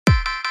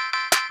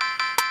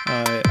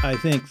I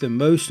think the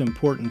most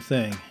important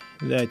thing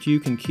that you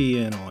can key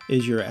in on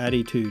is your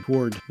attitude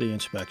toward the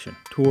inspection,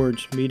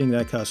 towards meeting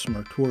that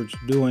customer, towards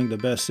doing the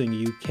best thing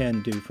you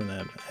can do for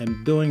them.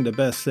 And doing the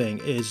best thing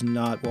is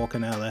not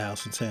walking out of the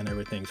house and saying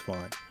everything's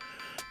fine.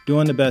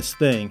 Doing the best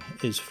thing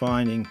is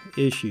finding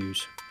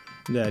issues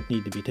that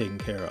need to be taken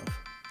care of.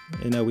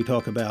 You know, we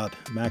talk about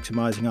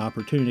maximizing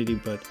opportunity,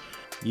 but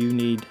you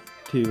need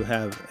to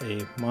have a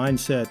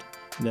mindset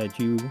that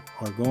you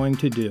are going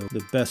to do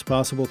the best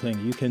possible thing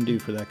you can do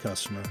for that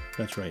customer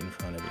that's right in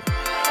front of you.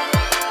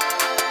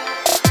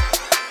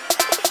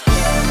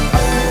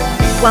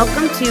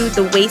 Welcome to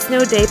the Waste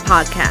No Day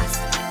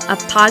podcast, a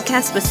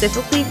podcast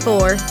specifically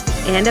for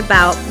and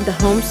about the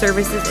home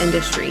services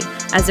industry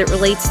as it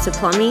relates to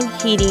plumbing,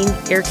 heating,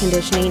 air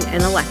conditioning,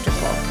 and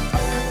electrical.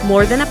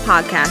 More than a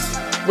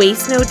podcast,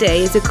 Waste No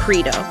Day is a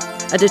credo,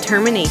 a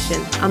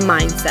determination, a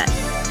mindset.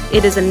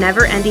 It is a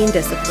never-ending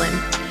discipline.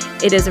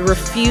 It is a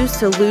refuse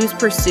to lose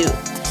pursuit.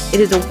 It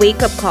is a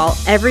wake-up call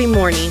every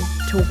morning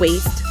to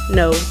waste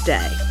no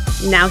day.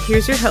 Now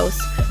here's your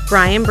hosts,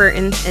 Brian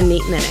Burton and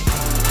Nate Minnick.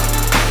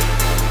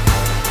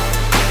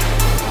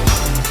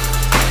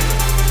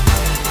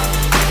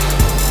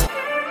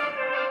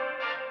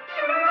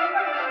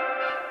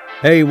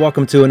 Hey,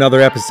 welcome to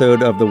another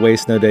episode of the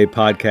Waste No Day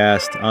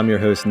podcast. I'm your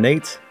host,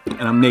 Nate.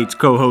 And I'm Nate's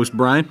co-host,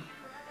 Brian.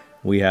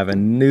 We have a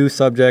new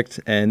subject,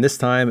 and this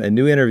time a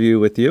new interview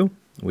with you.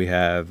 We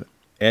have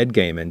Ed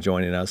Gaiman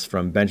joining us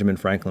from Benjamin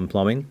Franklin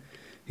Plumbing.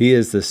 He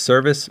is the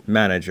service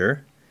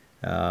manager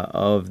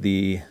of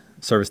the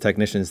service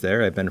technicians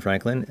there at Ben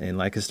Franklin in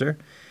Lancaster,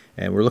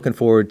 and we're looking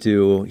forward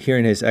to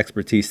hearing his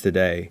expertise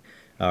today.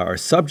 Our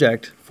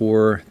subject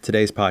for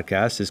today's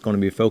podcast is going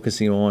to be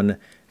focusing on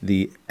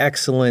the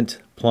excellent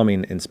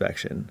plumbing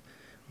inspection,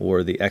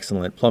 or the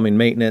excellent plumbing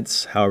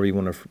maintenance, however you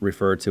want to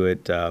refer to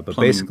it. But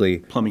basically,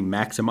 plumbing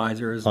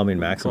maximizer. Plumbing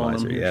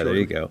maximizer. Yeah, there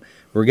you go.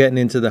 We're getting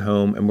into the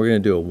home, and we're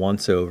going to do a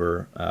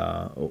once-over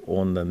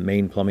on the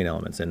main plumbing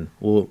elements. And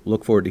we'll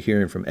look forward to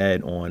hearing from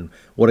Ed on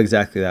what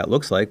exactly that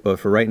looks like. But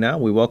for right now,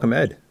 we welcome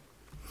Ed.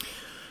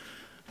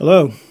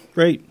 Hello.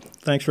 Great.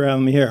 Thanks for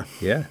having me here.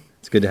 Yeah,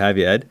 it's good to have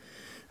you, Ed.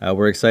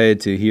 We're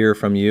excited to hear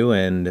from you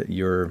and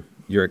your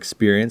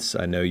experience.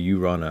 I know you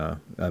run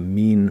a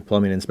mean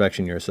plumbing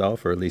inspection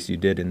yourself, or at least you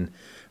did in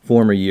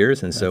former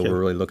years, and so we're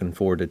really looking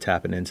forward to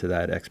tapping into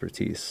that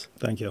expertise.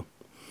 Thank you.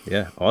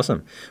 Yeah,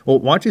 awesome. Well,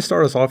 why don't you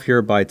start us off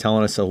here by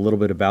telling us a little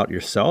bit about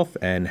yourself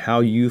and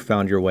how you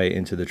found your way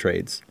into the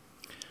trades?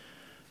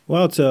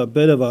 Well, it's a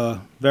bit of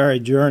a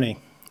varied journey.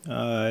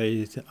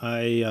 I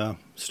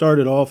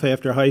started off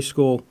after high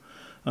school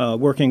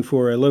working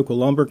for a local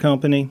lumber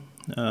company.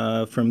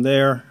 From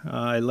there,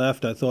 I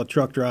left. I thought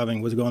truck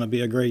driving was going to be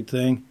a great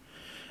thing.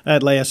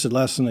 That lasted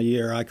less than a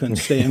year. I couldn't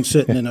stand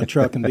sitting in a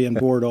truck and being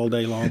bored all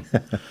day long.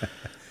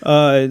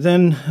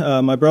 Then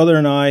my brother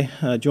and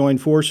I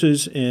joined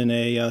forces in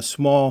a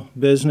small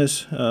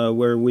business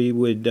where we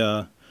would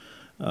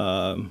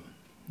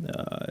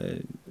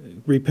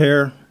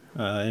repair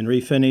and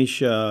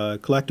refinish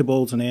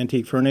collectibles and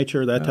antique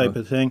furniture, that type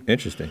of thing.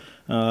 Interesting.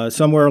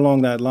 Somewhere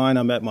along that line,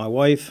 I met my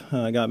wife,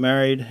 got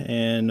married,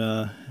 and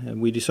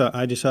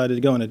I decided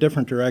to go in a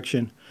different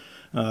direction.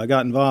 I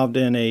got involved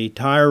in a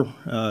tire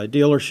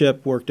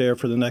dealership, worked there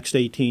for the next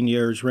 18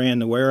 years, ran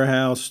the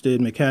warehouse,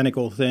 did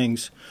mechanical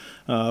things,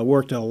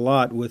 worked a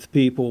lot with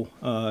people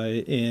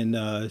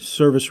in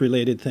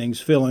service-related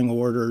things, filling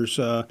orders,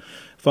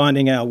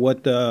 finding out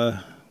what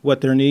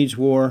their needs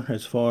were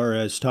as far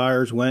as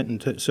tires went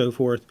and so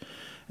forth.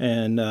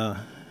 And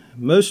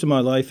most of my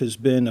life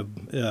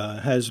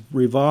has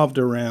revolved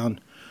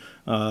around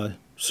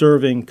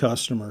serving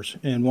customers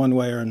in one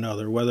way or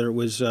another, whether it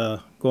was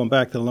going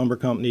back to the lumber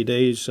company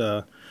days,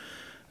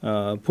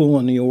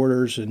 pulling the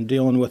orders and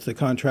dealing with the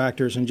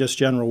contractors and just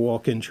general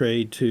walk-in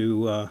trade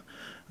to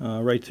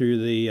right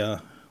through the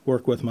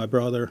work with my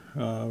brother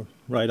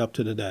right up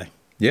to today.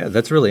 Yeah,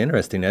 that's really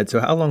interesting, Ed. So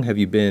how long have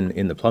you been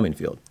in the plumbing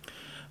field?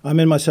 I'm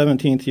in my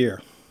 17th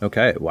year.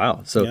 Okay,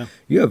 wow. So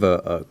you have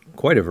a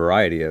quite a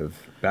variety of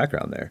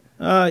background there.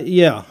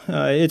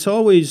 It's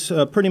always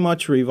pretty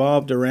much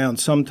revolved around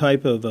some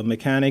type of a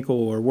mechanical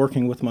or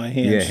working with my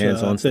hands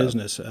hands-on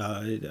business.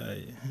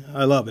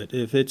 I love it.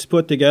 If it's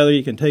put together,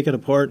 you can take it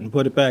apart and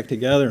put it back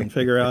together and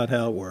figure out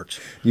how it works.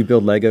 You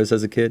build Legos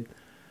as a kid?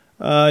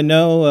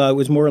 No, it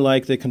was more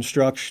like the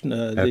construction,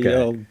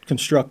 the old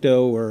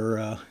Constructo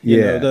or,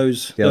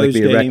 those like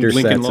the games. erector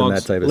Lincoln sets Logs. and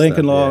that type of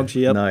Lincoln stuff. Logs,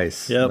 Yeah. yep.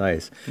 Nice, yep.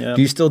 nice. Yep.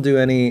 Do you still do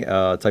any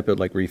type of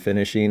like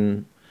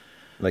refinishing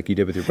like you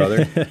did with your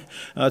brother?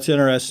 That's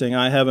interesting.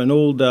 I have an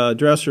old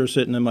dresser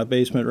sitting in my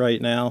basement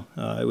right now.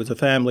 It was a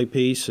family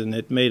piece, and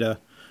it made a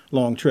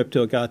long trip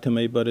till it got to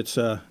me, but it's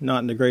not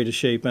in the greatest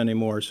shape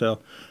anymore. So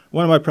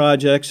one of my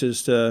projects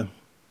is to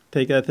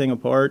take that thing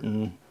apart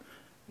and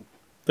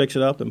fix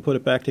it up and put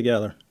it back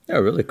together. Oh,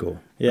 really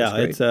cool. Yeah,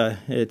 it's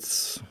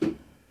going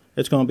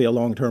to be a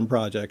long-term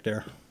project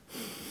there.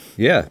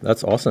 Yeah,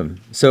 that's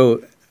awesome.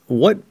 So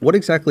what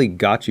exactly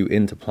got you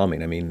into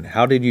plumbing? I mean,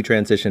 how did you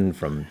transition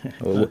from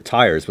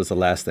tires was the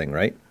last thing,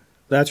 right?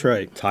 That's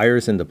right.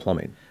 Tires into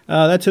plumbing.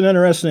 That's an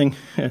interesting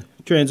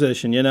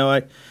transition.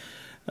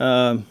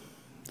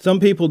 Some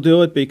people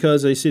do it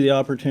because they see the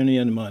opportunity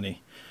and the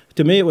money.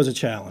 To me, it was a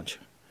challenge.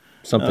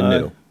 Something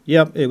new.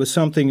 Yep, it was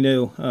something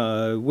new.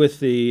 With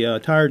the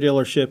tire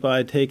dealership, I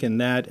had taken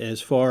that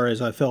as far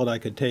as I felt I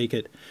could take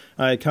it.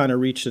 I had kind of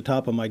reached the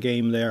top of my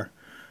game there.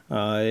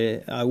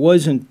 I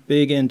wasn't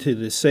big into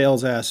the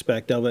sales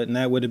aspect of it, and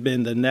that would have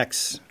been the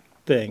next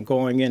thing,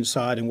 going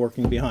inside and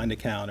working behind the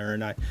counter.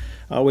 And I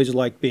always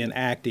liked being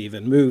active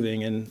and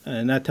moving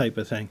and that type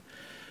of thing.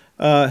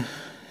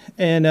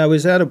 And I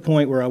was at a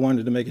point where I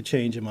wanted to make a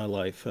change in my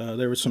life.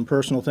 There were some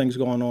personal things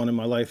going on in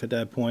my life at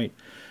that point.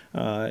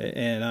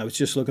 And I was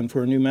just looking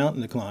for a new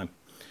mountain to climb.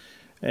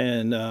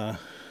 And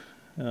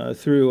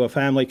through a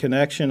family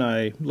connection,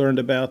 I learned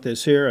about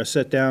this here. I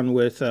sat down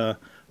with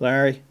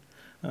Larry,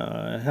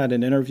 had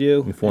an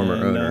interview. The former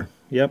owner.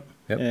 Yep.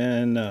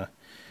 And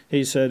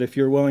he said, if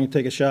you're willing to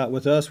take a shot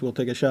with us, we'll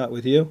take a shot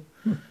with you.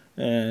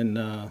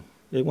 And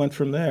it went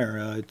from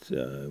there.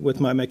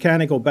 With my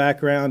mechanical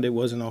background, it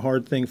wasn't a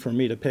hard thing for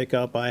me to pick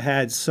up. I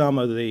had some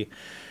of the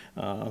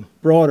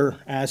broader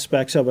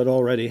aspects of it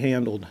already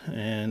handled,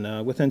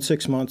 and within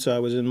 6 months I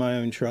was in my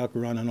own truck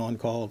running on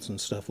calls and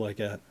stuff like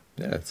that.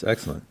 Yeah, it's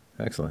excellent.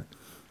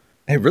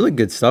 Hey, really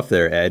good stuff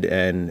there, Ed,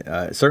 and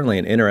certainly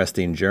an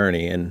interesting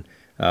journey. And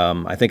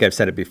I think I've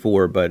said it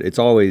before, but it's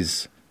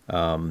always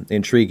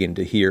intriguing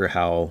to hear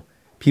how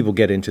people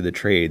get into the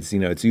trades.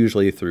 It's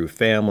usually through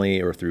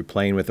family or through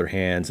playing with their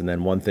hands, and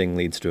then one thing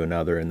leads to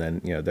another, and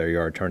then there you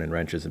are turning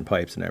wrenches and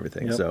pipes and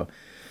everything. Yep. So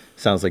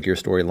sounds like your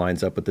story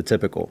lines up with the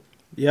typical.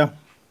 Yeah.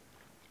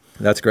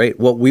 That's great.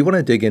 Well, we want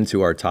to dig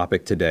into our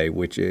topic today,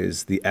 which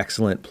is the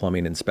excellent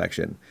plumbing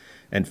inspection,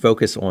 and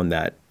focus on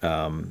that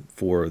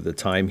for the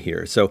time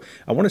here. So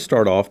I want to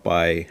start off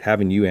by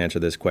having you answer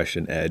this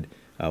question, Ed.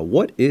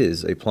 What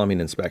is a plumbing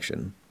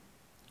inspection?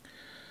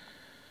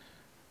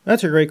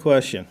 That's a great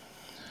question.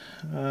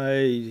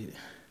 To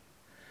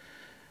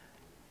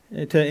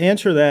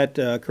answer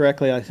that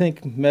correctly, I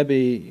think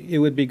maybe it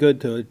would be good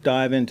to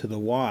dive into the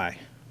why.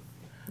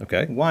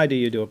 Okay. Why do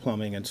you do a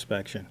plumbing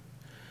inspection?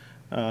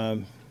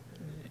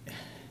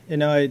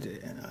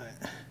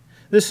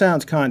 This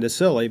sounds kind of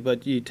silly,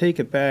 but you take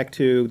it back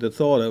to the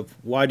thought of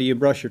why do you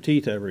brush your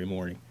teeth every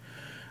morning?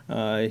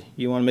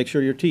 You want to make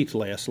sure your teeth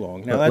last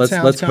long. Now, that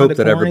sounds let's kind hope of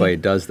that corny. everybody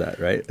does that,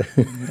 right?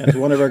 As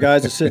one of our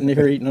guys is sitting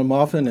here eating a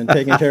muffin and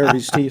taking care of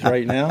his teeth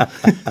right now.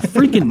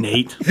 Freaking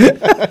Nate.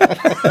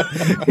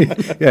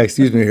 Yeah,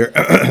 excuse me here.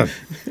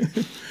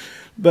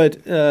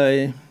 But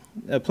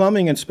a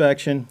plumbing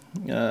inspection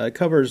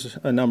covers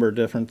a number of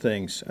different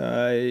things.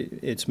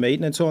 It's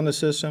maintenance on the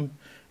system.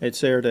 It's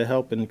there to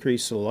help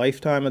increase the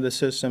lifetime of the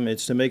system.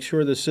 It's to make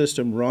sure the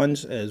system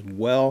runs as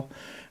well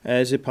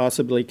as it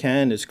possibly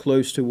can, as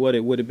close to what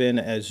it would have been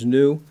as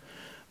new.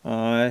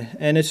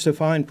 And it's to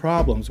find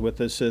problems with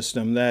the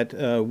system that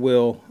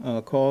will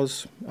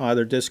cause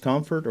either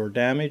discomfort or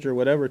damage or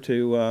whatever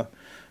to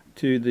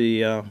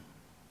the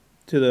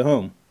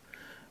home.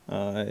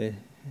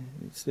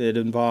 It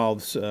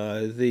involves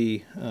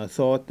the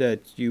thought that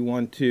you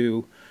want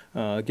to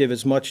give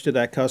as much to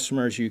that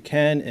customer as you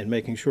can, and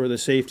making sure the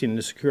safety and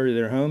the security of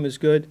their home is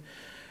good.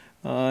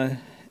 And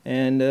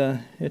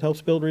it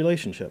helps build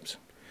relationships.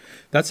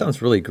 That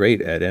sounds really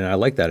great, Ed, and I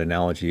like that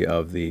analogy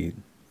of the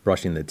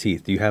brushing the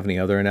teeth. Do you have any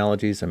other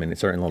analogies? I mean,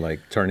 it's certainly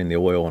like turning the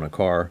oil on a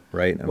car,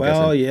 right? I'm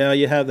guessing. Yeah,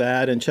 you have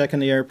that, and checking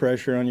the air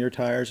pressure on your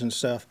tires and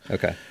stuff.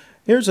 Okay.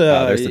 Here's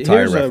there's the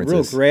tire a real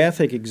references.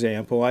 graphic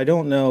example. I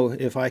don't know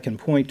if I can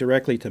point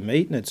directly to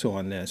maintenance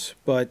on this,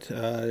 but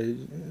I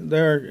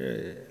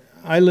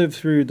lived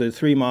through the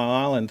 3 Mile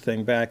Island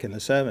thing back in the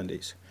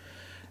 70s.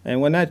 And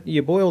when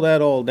you boil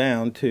that all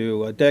down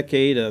to a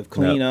decade of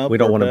cleanup. We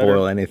don't want to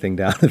boil anything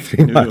down to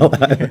 3 Mile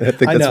Island. I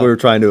think that's what we're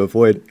trying to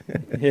avoid.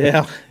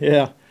 Yeah.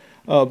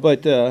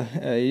 But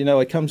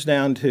it comes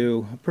down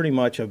to pretty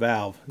much a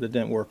valve that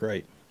didn't work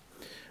right.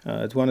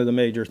 It's one of the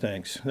major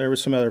things. There were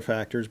some other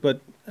factors,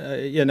 but,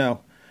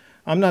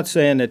 I'm not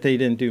saying that they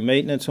didn't do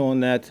maintenance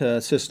on that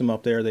system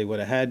up there. They would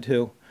have had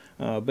to,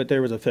 but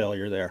there was a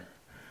failure there.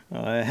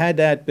 Had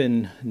that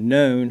been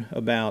known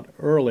about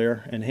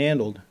earlier and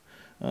handled,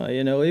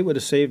 it would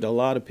have saved a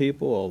lot of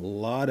people a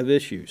lot of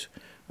issues.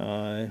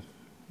 It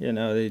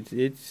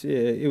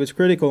was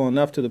critical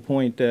enough to the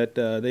point that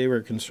they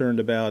were concerned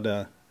about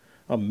a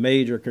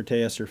major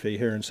catastrophe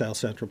here in south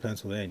central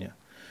Pennsylvania.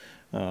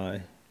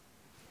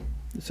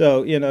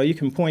 So, you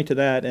can point to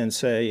that and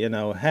say,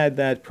 had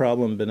that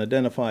problem been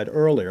identified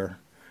earlier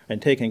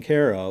and taken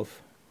care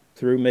of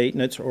through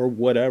maintenance or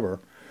whatever,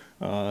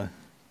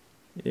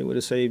 it would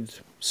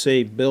have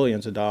saved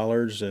billions of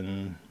dollars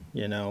and,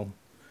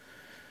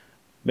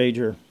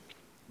 major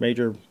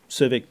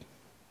civic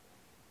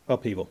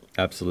upheaval.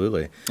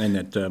 Absolutely. And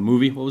that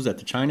movie, what was that,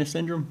 The China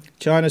Syndrome?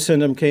 China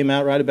Syndrome came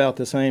out right about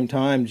the same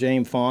time.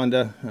 Jane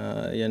Fonda,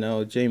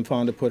 Jane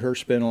Fonda put her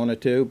spin on it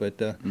too,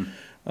 but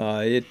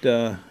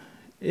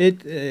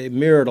it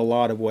mirrored a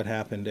lot of what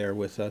happened there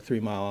with 3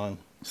 Mile Island.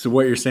 So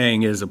what you're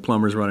saying is a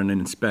plumber's running an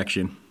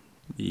inspection.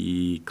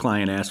 The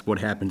client asks, what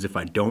happens if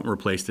I don't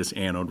replace this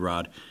anode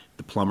rod?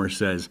 The plumber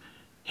says,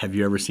 have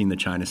you ever seen the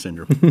China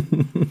Syndrome?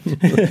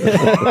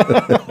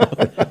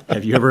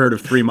 Have you ever heard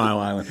of 3 Mile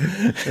Island?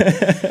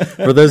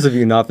 For those of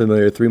you not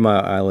familiar, 3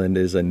 Mile Island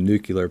is a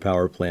nuclear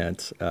power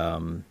plant.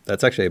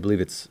 That's actually, I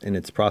believe it's in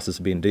its process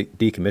of being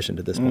decommissioned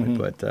at this point.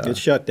 But It's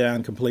shut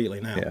down completely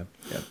now.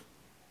 yeah.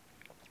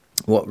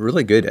 Well,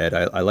 really good, Ed.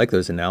 I like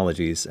those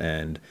analogies,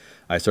 and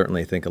I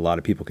certainly think a lot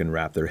of people can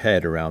wrap their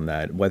head around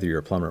that, whether you're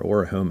a plumber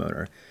or a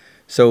homeowner.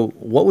 So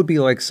what would be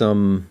like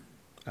some,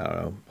 I don't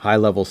know,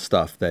 high-level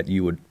stuff that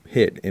you would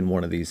hit in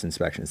one of these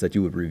inspections that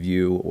you would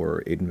review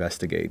or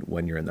investigate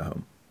when you're in the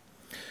home?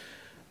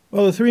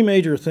 Well, the 3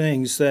 major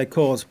things that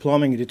cause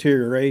plumbing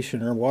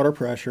deterioration are water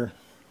pressure,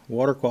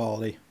 water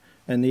quality,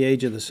 and the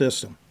age of the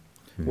system,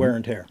 wear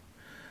and tear.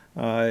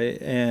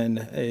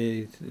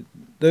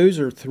 Those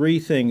are 3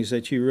 things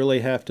that you really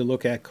have to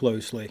look at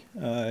closely.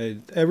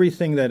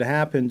 Everything that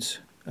happens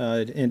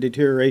in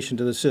deterioration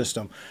to the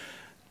system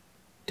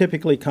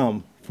typically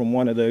come from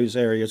one of those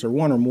areas or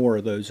one or more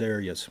of those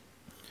areas.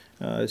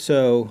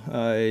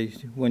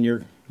 When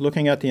you're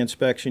looking at the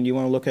inspection, you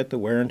want to look at the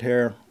wear and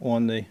tear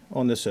on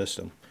the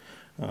system.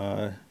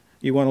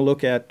 You want to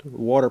look at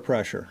water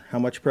pressure, how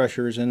much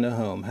pressure is in the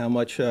home, how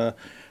much how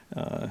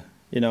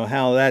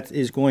that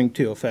is going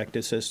to affect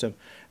the system,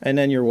 and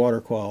then your water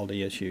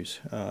quality issues.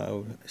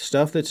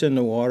 Stuff that's in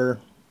the water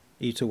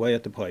eats away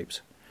at the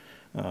pipes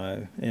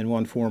in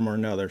one form or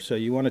another. So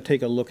you want to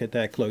take a look at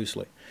that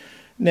closely.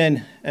 And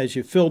then as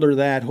you filter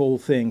that whole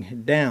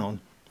thing down,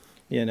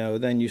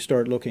 then you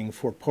start looking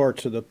for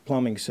parts of the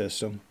plumbing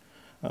system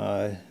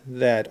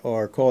that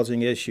are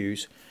causing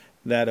issues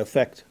that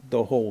affect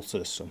the whole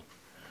system.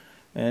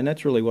 And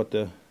that's really what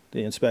the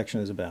inspection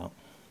is about.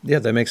 Yeah,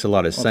 that makes a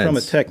lot of sense. From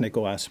a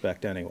technical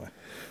aspect, anyway.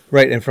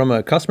 Right, and from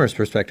a customer's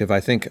perspective,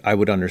 I think I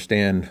would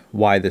understand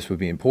why this would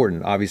be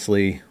important.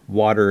 Obviously,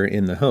 water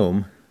in the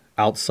home,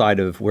 outside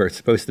of where it's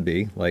supposed to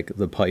be, like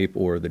the pipe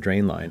or the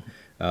drain line,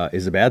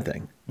 is a bad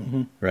thing,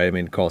 right? I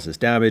mean, it causes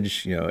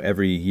damage.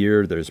 Every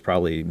year there's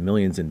probably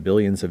millions and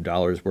billions of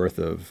dollars worth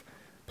of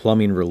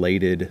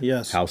plumbing-related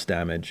house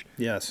damage.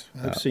 Yes,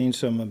 I've seen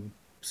some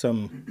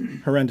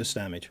horrendous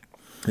damage.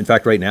 In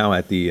fact, right now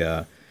at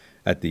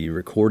the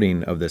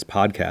recording of this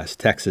podcast,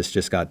 Texas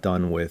just got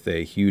done with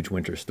a huge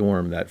winter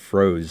storm that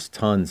froze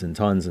tons and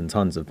tons and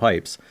tons of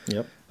pipes,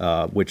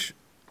 which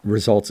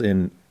results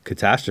in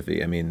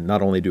catastrophe. I mean,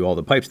 not only do all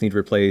the pipes need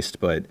replaced,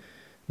 but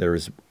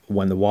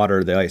when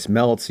the ice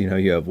melts, you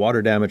have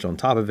water damage on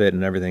top of it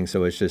and everything.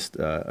 So it's just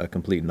a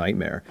complete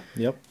nightmare.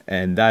 Yep.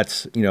 And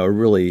that's, a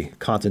really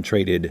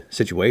concentrated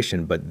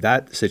situation. But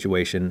that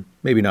situation,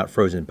 maybe not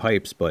frozen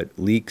pipes, but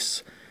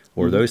leaks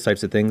or those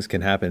types of things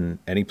can happen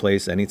any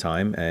place,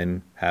 anytime,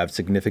 and have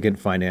significant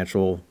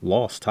financial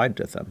loss tied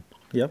to them.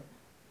 Yep,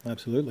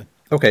 absolutely.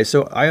 Okay,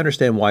 so I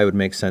understand why it would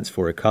make sense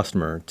for a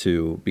customer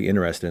to be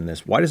interested in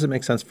this. Why does it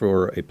make sense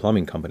for a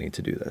plumbing company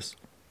to do this?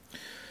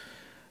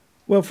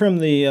 Well, from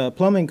the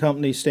plumbing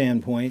company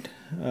standpoint,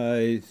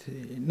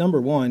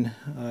 number one,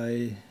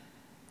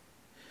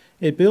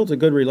 it builds a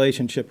good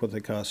relationship with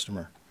the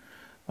customer.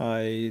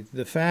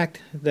 The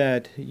fact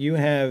that you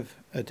have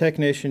a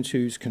technician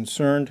who's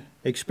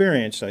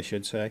experienced, I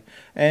should say,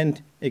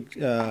 and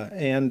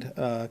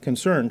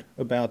concerned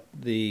about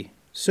the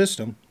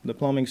system, the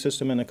plumbing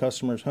system in a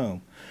customer's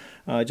home,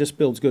 just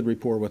builds good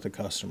rapport with the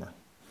customer.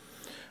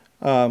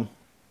 From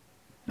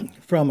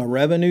a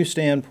revenue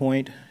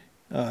standpoint,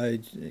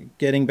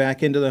 getting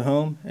back into the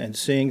home and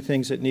seeing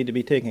things that need to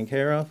be taken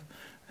care of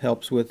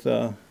helps with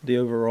the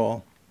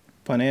overall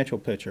financial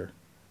picture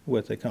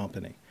with the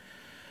company.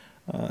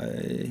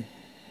 To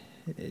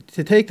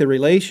take the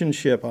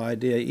relationship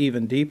idea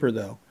even deeper,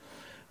 though,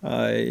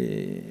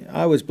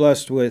 I was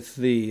blessed with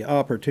the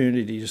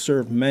opportunity to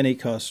serve many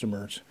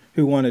customers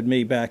who wanted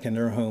me back in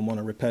their home on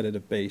a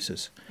repetitive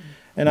basis.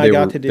 And I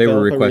got to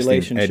develop a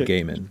relationship. Ed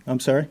Gaiman. I'm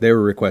sorry? They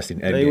were requesting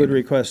Ed Gaiman. They would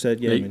request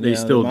Ed Gaiman. They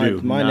still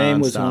do. My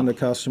name was on nonstop. the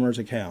customer's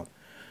account.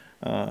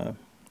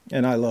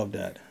 And I loved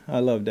that.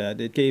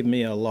 It gave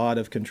me a lot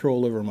of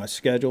control over my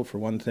schedule. For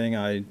one thing,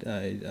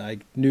 I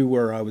knew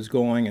where I was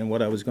going and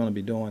what I was going to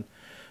be doing.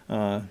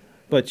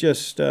 But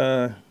just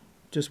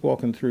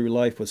walking through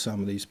life with some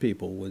of these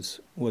people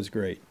was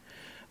great.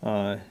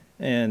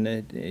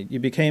 And you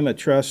became a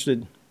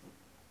trusted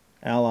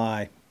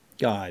ally,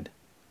 guide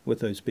with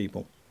those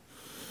people.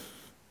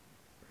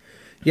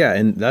 Yeah,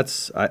 and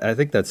I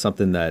think that's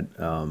something that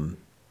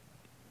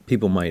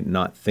people might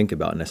not think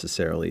about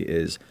necessarily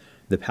is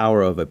the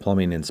power of a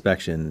plumbing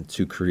inspection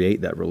to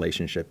create that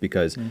relationship,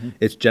 because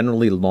it's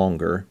generally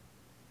longer,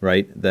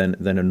 right, than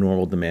a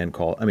normal demand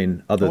call. I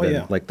mean, other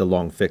than like the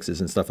long fixes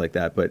and stuff like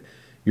that, but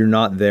you're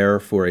not there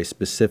for a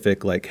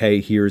specific, like,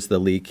 hey, here's the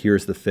leak,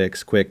 here's the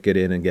fix, quick, get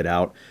in and get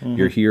out.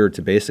 You're here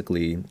to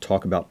basically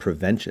talk about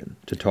prevention,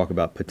 to talk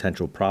about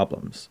potential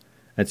problems.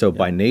 And so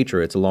by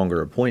nature, it's a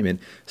longer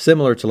appointment,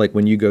 similar to like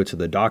when you go to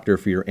the doctor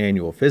for your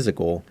annual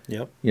physical.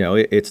 Yep.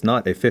 It's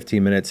not a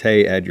 15 minutes,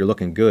 hey, Ed, you're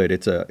looking good.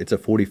 It's a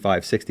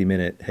 45, 60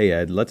 minute, hey,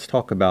 Ed, let's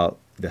talk about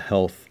the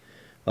health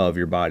of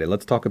your body.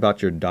 Let's talk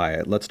about your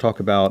diet. Let's talk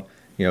about,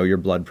 your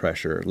blood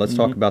pressure. Let's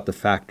talk about the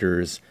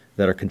factors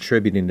that are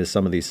contributing to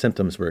some of these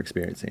symptoms we're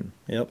experiencing.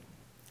 Yep.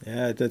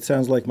 Yeah, that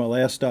sounds like my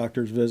last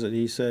doctor's visit.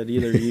 He said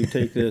either you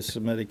take this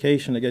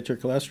medication to get your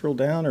cholesterol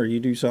down or you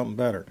do something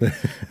better.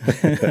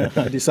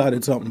 I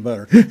decided something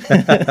better.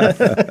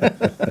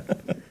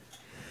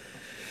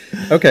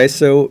 Okay,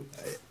 so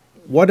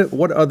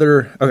what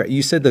other, okay,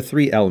 you said the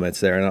three elements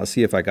there, and I'll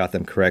see if I got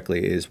them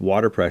correctly, is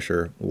water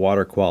pressure,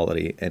 water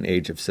quality, and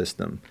age of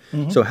system.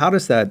 So how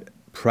does that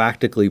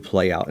practically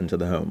play out into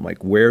the home?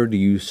 Like, where do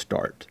you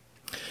start?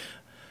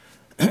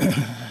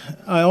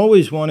 I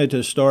always wanted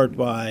to start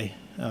by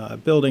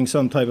building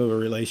some type of a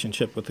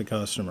relationship with the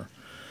customer.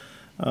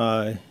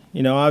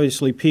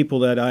 Obviously people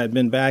that I had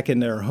been back in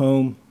their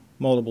home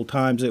multiple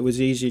times, it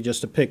was easy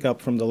just to pick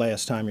up from the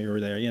last time you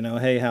were there.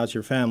 Hey, how's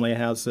your family?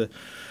 How's the,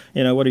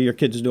 what are your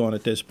kids doing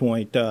at this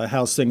point?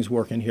 How's things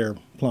working here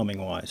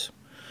plumbing wise?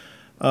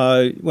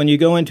 When you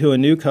go into a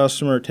new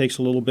customer, it takes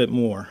a little bit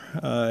more.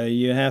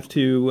 You have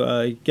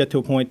to get to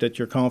a point that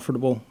you're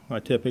comfortable. I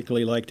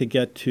typically like to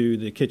get to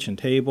the kitchen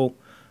table.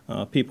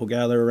 People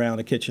gather around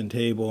a kitchen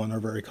table and are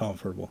very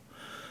comfortable.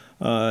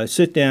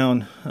 Sit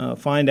down,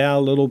 find out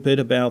a little bit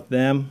about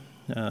them,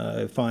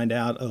 find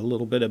out a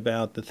little bit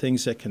about the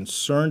things that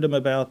concerned them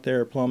about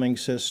their plumbing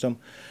system.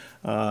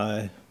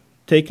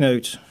 Take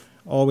notes.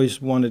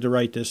 Always wanted to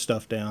write this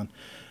stuff down.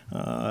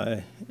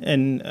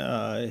 And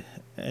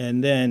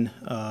then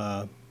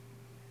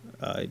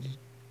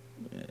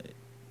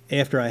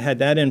after I had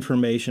that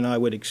information, I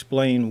would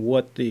explain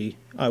what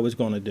I was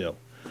going to do.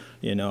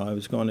 I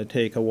was going to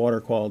take a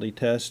water quality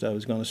test. I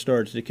was going to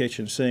start at the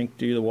kitchen sink,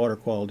 do the water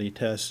quality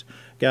test,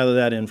 gather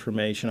that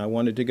information. I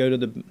wanted to go to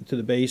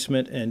the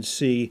basement and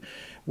see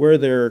where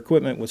their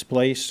equipment was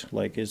placed.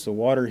 Like, is the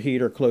water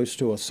heater close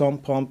to a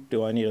sump pump?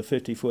 Do I need a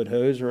 50-foot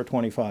hose or a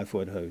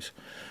 25-foot hose?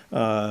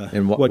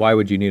 And why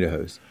would you need a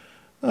hose?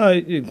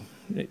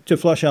 To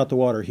flush out the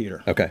water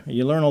heater. Okay.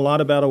 You learn a lot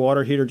about a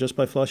water heater just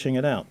by flushing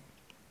it out.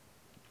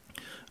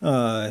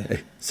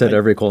 Said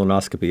every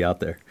colonoscopy out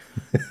there.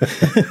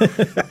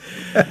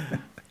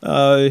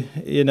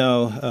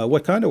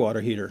 What kind of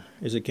water heater?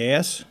 Is it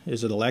gas?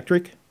 Is it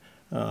electric?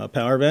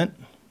 Power vent?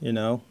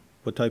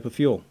 What type of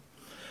fuel?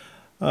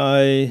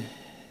 And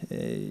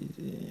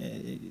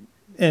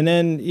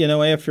then,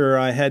 after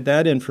I had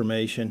that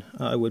information,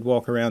 I would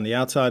walk around the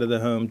outside of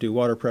the home, do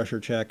water pressure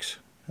checks.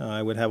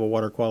 I would have a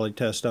water quality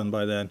test done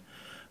by then.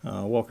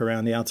 Walk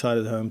around the outside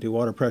of the home, do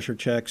water pressure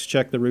checks,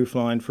 check the roof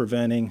line for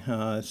venting,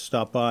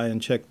 stop by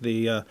and check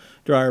the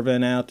dryer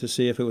vent out to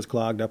see if it was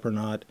clogged up or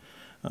not,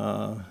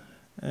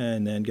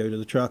 and then go to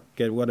the truck,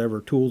 get whatever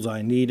tools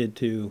I needed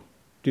to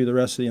do the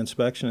rest of the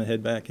inspection and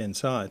head back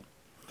inside.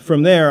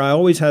 From there, I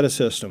always had a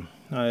system.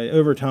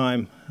 Over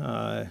time,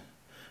 let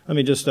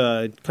me just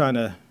kind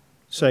of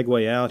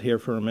segue out here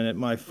for a minute.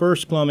 My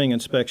first plumbing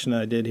inspection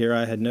I did here,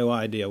 I had no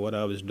idea what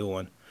I was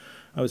doing.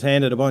 I was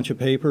handed a bunch of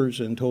papers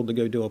and told to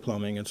go do a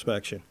plumbing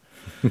inspection.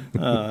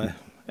 That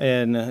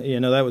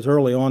was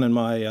early on in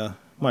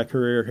my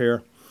career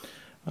here.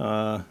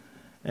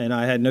 And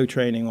I had no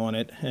training on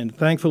it. And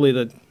thankfully,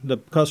 the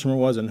customer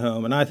wasn't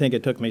home. And I think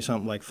it took me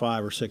something like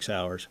 5 or 6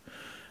 hours.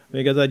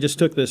 Because I just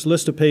took this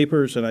list of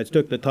papers and I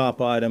took the top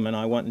item and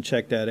I went and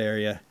checked that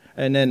area.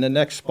 And then the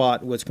next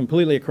spot was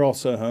completely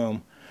across the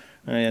home.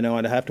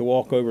 I'd have to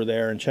walk over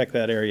there and check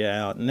that area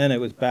out. And then it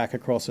was back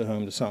across the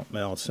home to something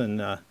else.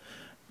 And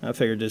I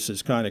figured this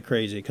is kind of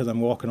crazy because I'm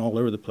walking all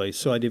over the place.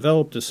 So I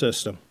developed a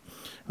system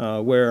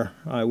where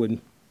I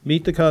would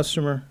meet the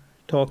customer,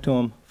 talk to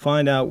them,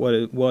 find out what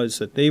it was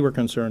that they were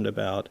concerned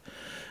about.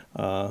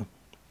 And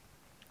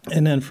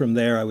then from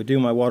there, I would do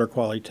my water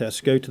quality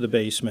test, go to the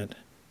basement,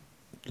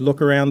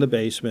 look around the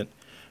basement,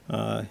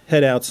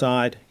 head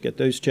outside, get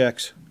those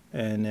checks,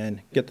 and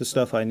then get the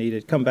stuff I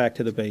needed, come back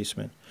to the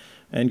basement,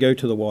 and go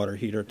to the water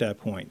heater at that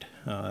point.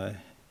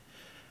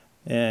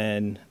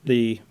 And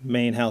the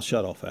main house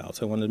shutoff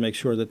valves. I wanted to make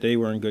sure that they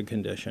were in good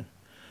condition.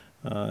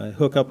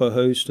 Hook up a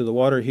hose to the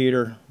water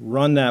heater,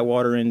 run that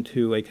water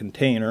into a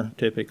container,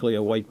 typically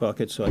a white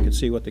bucket, so I could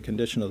see what the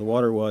condition of the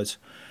water was,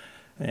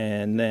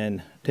 and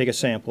then take a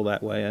sample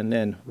that way, and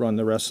then run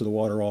the rest of the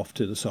water off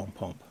to the sump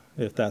pump,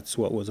 if that's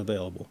what was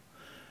available.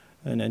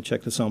 And then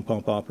check the sump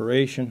pump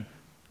operation,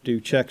 do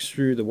checks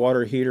through the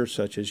water heater,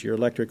 such as your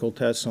electrical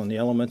tests on the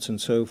elements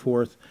and so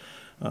forth.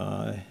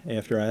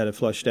 After I had it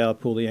flushed out,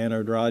 pull the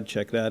anode rod,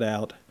 check that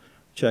out,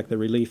 check the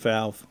relief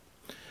valve,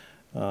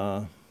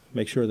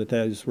 make sure that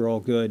those were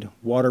all good.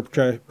 Water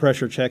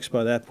pressure checks.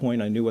 By that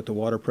point, I knew what the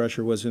water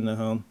pressure was in the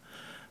home.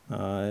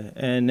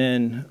 And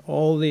then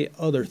all the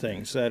other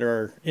things that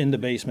are in the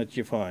basement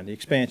you find, the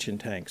expansion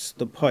tanks,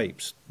 the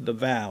pipes, the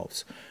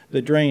valves,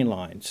 the drain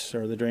lines.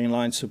 Are the drain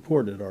lines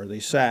supported? Are they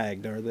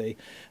sagged? Are they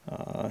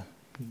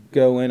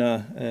go in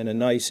a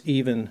nice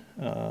even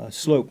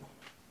slope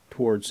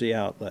towards the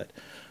outlet?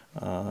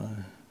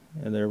 And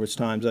there was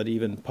times I'd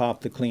even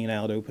pop the clean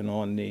out open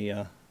on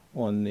the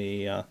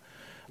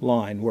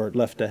line where it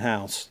left the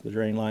house, the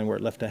drain line where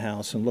it left the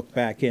house, and look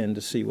back in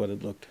to see what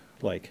it looked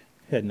like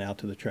heading out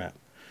to the trap.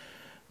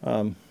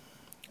 And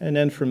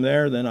then from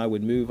there, then I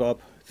would move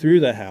up through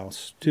the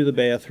house to the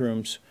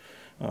bathrooms.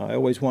 I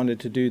always wanted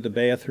to do the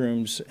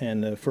bathrooms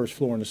and the first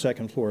floor and the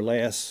second floor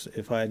last.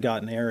 If I had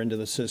gotten air into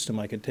the system,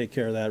 I could take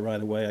care of that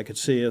right away. I could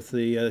see if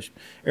the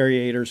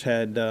aerators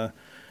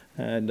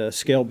had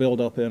scale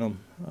buildup in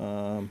them.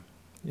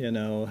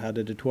 How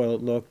did the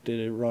toilet look? Did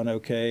it run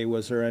okay?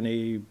 Was there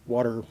any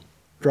water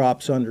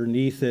drops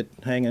underneath it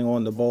hanging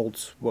on the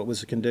bolts? What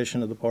was the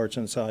condition of the parts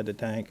inside the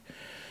tank?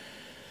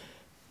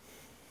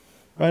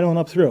 Right on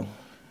up through.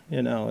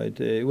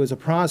 It was a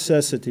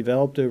process that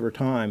developed over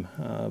time,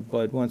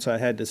 but once I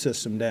had the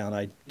system down,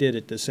 I did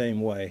it the same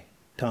way,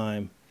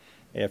 time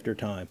after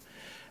time.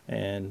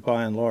 And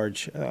by and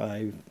large,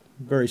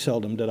 very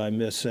seldom did I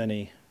miss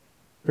any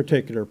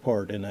particular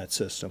part in that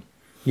system.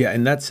 Yeah,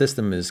 and that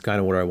system is kind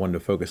of what I wanted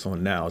to focus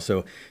on now.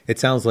 So it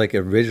sounds like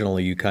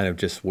originally you kind of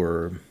just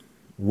were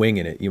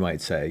winging it, you might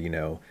say,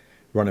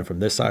 running from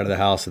this side of the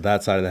house to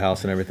that side of the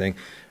house and everything.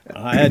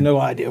 I had no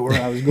idea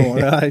where I was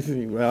going.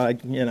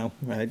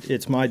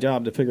 It's my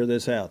job to figure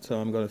this out. So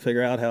I'm going to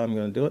figure out how I'm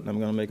going to do it, and I'm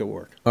going to make it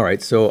work. All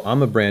right, so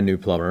I'm a brand new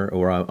plumber,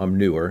 or I'm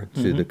newer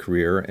to the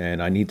career,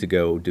 and I need to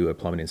go do a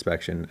plumbing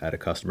inspection at a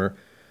customer.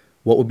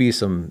 What would be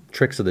some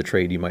tricks of the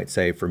trade, you might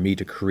say, for me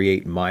to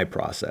create my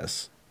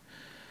process?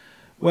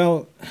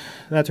 Well,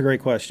 that's a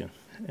great question.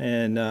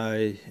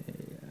 And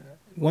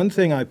one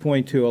thing I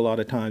point to a lot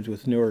of times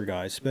with newer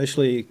guys,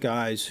 especially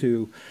guys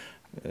who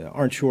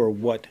aren't sure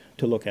what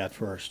to look at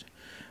first,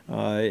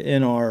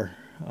 in our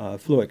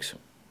Fluix,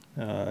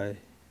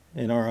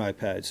 in our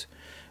iPads,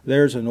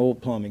 there's an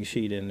old plumbing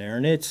sheet in there,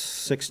 and it's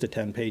 6 to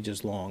 10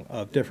 pages long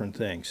of different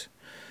things.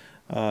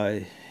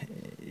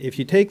 If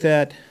you take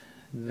that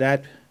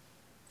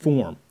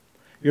form,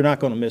 you're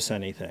not going to miss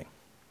anything.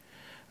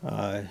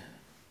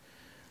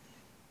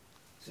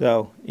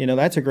 So,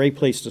 that's a great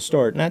place to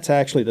start, and that's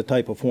actually the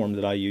type of form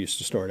that I use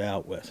to start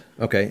out with.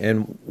 Okay,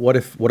 and what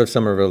if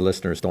some of our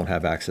listeners don't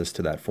have access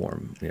to that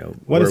form?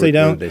 What if they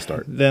don't? Where would they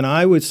start? Then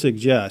I would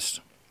suggest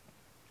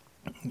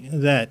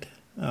that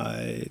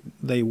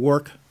they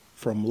work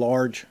from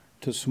large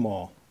to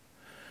small.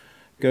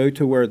 Go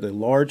to where the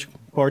large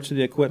parts of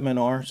the equipment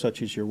are,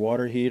 such as your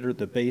water heater,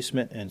 the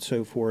basement, and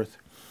so forth,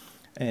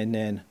 and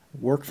then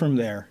work from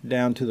there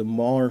down to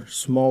the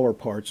smaller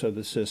parts of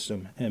the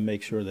system and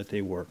make sure that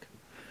they work.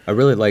 I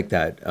really like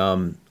that.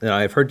 And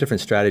I've heard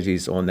different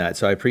strategies on that,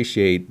 so I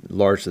appreciate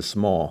large to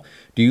small.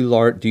 Do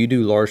you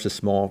do large to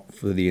small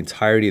for the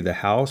entirety of the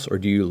house, or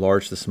do you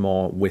large to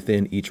small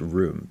within each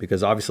room?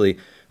 Because obviously,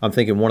 I'm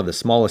thinking one of the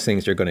smallest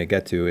things you're going to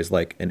get to is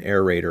like an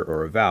aerator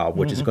or a valve,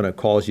 which is going to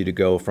cause you to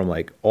go from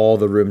like all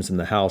the rooms in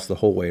the house the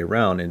whole way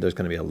around, and there's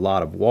going to be a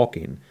lot of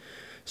walking.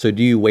 So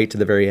do you wait to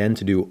the very end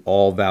to do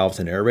all valves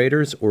and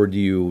aerators, or do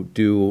you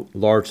do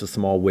large to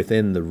small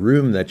within the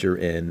room that you're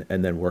in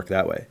and then work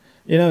that way?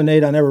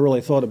 Nate, I never really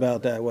thought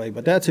about that way,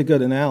 but that's a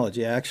good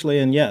analogy, actually.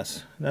 And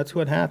yes, that's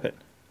what happened.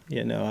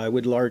 I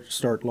would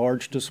start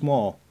large to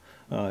small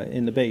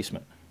in the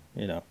basement.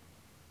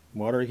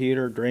 Water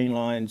heater, drain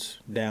lines,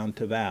 down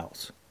to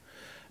valves.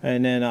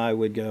 And then I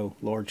would go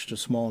large to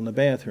small in the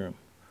bathroom.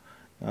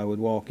 I would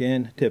walk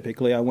in.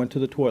 Typically, I went to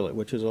the toilet,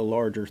 which is a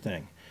larger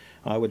thing.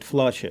 I would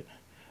flush it.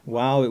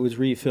 While it was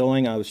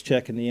refilling, I was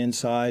checking the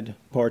inside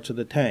parts of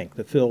the tank,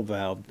 the fill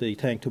valve, the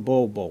tank to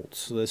bowl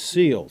bolts, the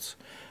seals,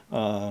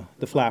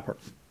 the flapper.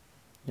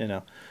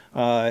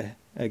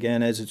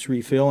 Again, as it's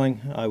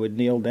refilling, I would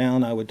kneel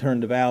down. I would turn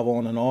the valve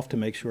on and off to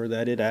make sure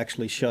that it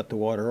actually shut the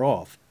water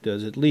off.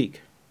 Does it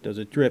leak? Does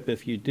it drip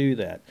if you do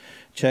that?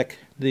 Check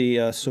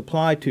the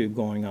supply tube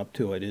going up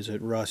to it. Is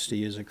it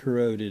rusty? Is it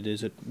corroded?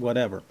 Is it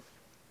whatever?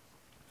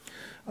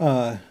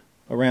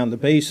 Around the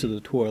base of the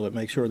toilet,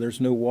 make sure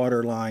there's no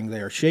water lying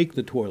there. Shake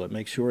the toilet.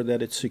 Make sure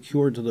that it's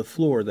secured to the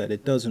floor, that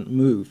it doesn't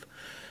move.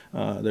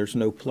 There's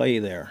no play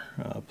there.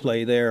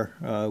 Play there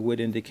would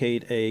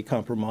indicate a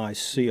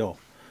compromised seal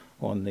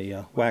on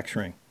the wax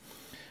ring.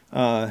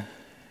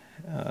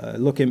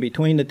 Look in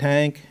between the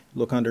tank.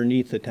 Look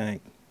underneath the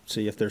tank.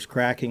 See if there's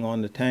cracking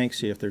on the tank.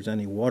 See if there's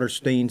any water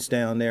stains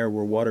down there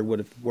where water would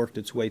have worked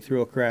its way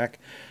through a crack.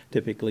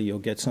 Typically, you'll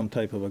get some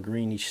type of a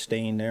greenish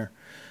stain there.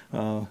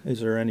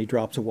 Is there any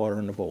drops of water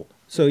in the bolt?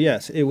 So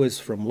yes, it was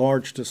from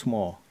large to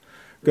small.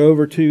 Go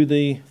over to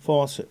the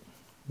faucet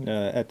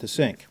at the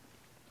sink.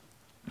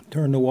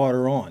 Turn the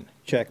water on.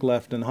 Check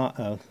left and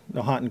hot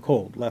and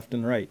cold, left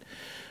and right.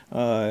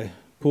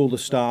 Pull the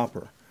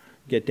stopper.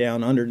 Get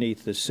down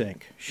underneath the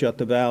sink. Shut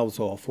the valves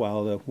off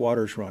while the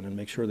water's running.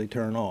 Make sure they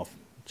turn off.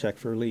 Check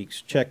for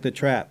leaks. Check the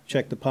trap.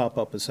 Check the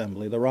pop-up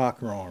assembly, the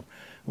rocker arm,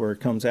 where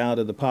it comes out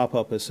of the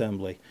pop-up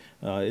assembly.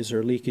 Is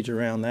there leakage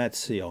around that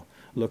seal?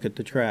 Look at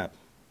the trap.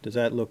 Does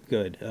that look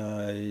good?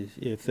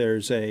 If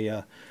there's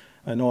an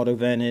auto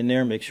vent in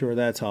there, make sure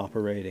that's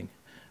operating.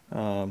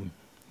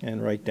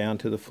 and right down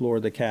to the floor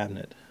of the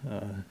cabinet.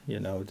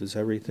 Is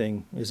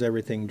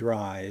everything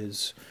dry?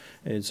 Is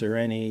there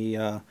any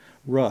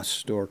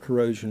rust or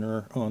corrosion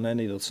on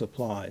any of the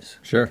supplies?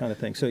 Sure. Kind of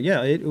thing. So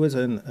yeah, it was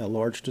a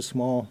large to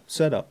small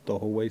setup the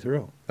whole way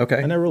through.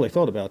 Okay. I never really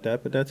thought about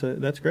that, but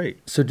that's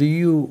great. So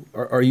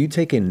are you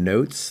taking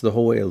notes the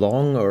whole way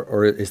along,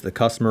 or is the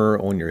customer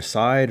on your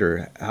side,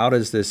 or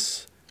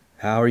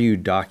how are you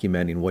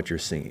documenting what you're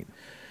seeing?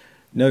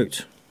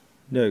 Notes.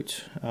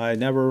 I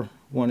never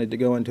wanted to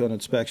go into an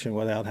inspection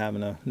without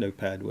having a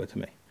notepad with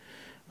me.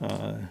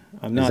 I'm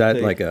not. Is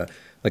that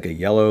like a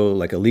yellow,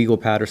 like a legal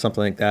pad or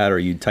something like that, or are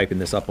you typing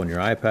this up on your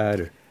iPad?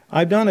 Or?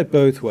 I've done it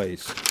both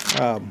ways.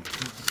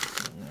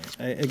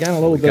 Again, I'm a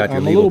little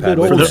legal bit pad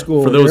with old you.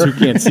 school. For those here. who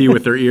can't see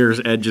with their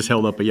ears, Ed just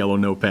held up a yellow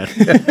notepad.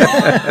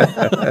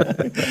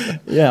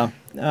 Yeah,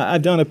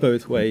 I've done it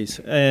both ways,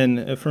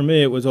 and for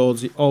me, it was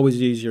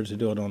always easier to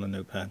do it on a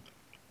notepad.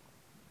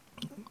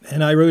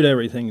 And I wrote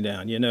everything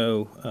down,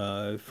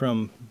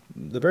 from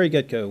the very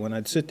get-go. When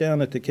I'd sit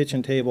down at the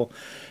kitchen table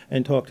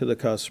and talk to the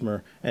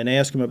customer and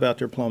ask them about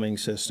their plumbing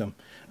system,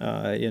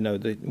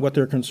 what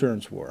their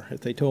concerns were. If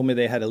they told me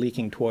they had a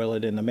leaking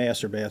toilet in the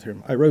master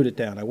bathroom, I wrote it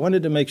down. I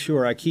wanted to make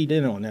sure I keyed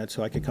in on that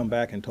so I could come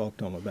back and talk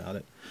to them about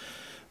it.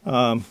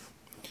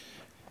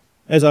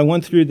 As I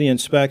went through the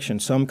inspection,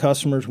 some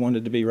customers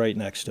wanted to be right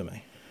next to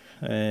me.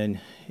 And,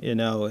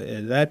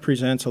 that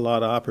presents a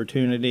lot of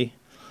opportunity.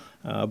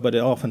 But it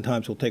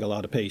oftentimes will take a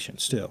lot of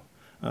patience too,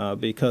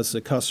 because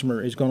the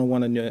customer is going to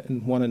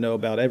want to know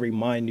about every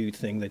minute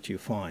thing that you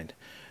find.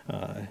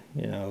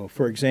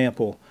 For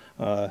example,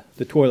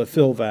 the toilet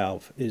fill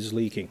valve is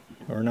leaking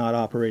or not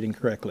operating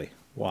correctly.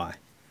 Why?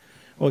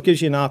 Well, it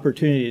gives you an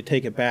opportunity to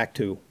take it back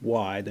to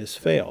why this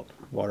failed: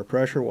 water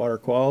pressure, water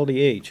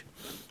quality, age.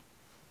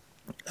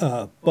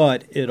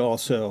 But it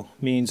also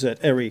means that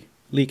every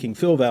leaking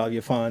fill valve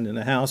you find in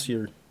the house,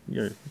 you're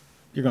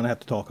going to have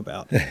to talk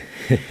about.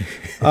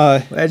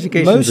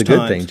 Education is a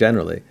good thing,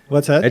 generally.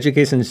 What's that?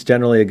 Education is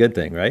generally a good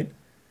thing, right?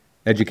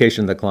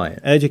 Education of the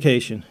client.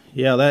 Education.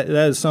 Yeah, that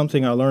is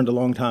something I learned a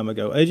long time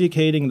ago.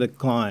 Educating the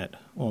client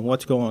on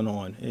what's going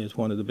on is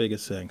one of the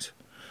biggest things.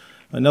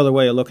 Another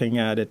way of looking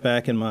at it,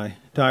 back in my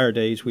tire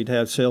days, we'd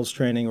have sales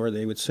training where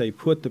they would say,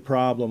 put the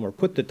problem or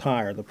put the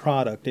tire, the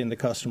product, in the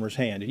customer's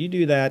hand. If you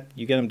do that,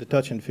 you get them to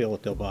touch and feel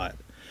it, they'll buy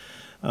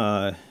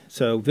it.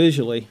 So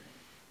visually,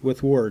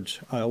 with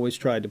words, I always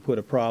tried to put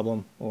a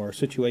problem or a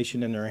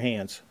situation in their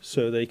hands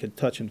so they could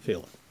touch and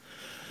feel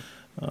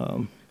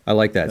it. I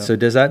like that. Yeah. So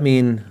does that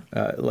mean,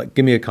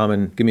 give me a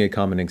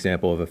common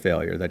example of a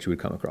failure that you would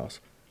come across?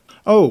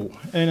 Oh,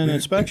 and an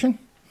inspection?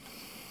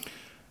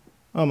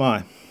 Oh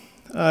my.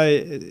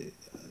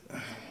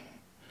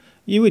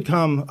 You would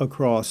come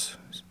across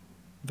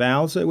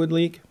valves that would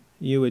leak.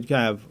 You would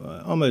have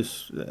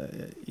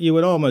you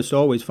would almost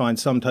always find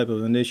some type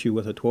of an issue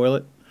with a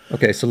toilet.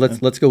 Okay, so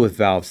let's go with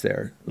valves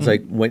there. It's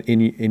like when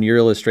in your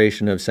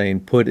illustration of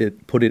saying put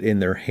it in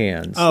their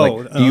hands.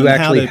 Oh, do you how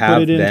actually they have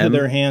put it into them?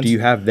 their hands? Do you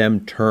have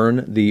them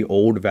turn the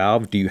old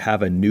valve? Do you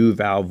have a new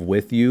valve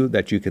with you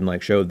that you can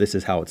show this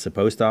is how it's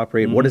supposed to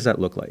operate? What does that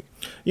look like?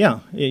 Yeah,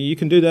 you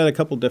can do that a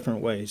couple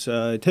different ways.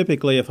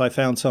 Typically, if I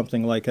found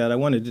something like that, I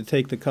wanted to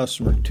take the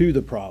customer to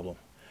the problem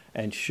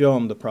and show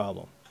them the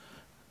problem.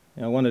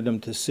 I wanted them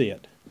to see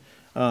it.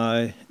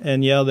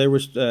 And yeah, there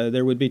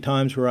would be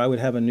times where I would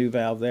have a new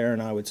valve there,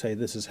 and I would say,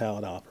 "This is how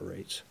it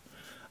operates."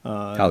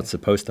 How it's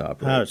supposed to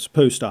operate. How it's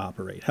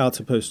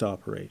supposed to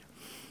operate.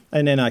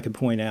 And then I could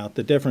point out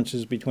the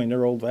differences between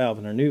their old valve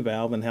and their new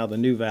valve, and how the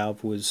new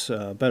valve was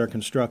better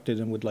constructed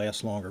and would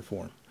last longer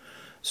for them,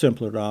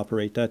 simpler to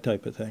operate, that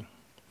type of thing.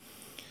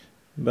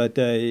 But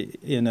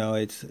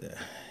it's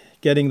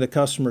getting the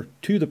customer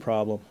to the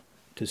problem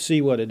to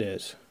see what it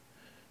is.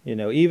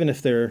 Even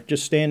if they're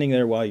just standing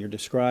there while you're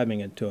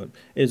describing it to them,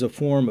 is a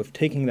form of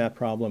taking that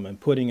problem and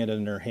putting it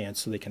in their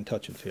hands so they can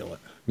touch and feel it.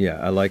 Yeah,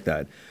 I like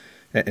that.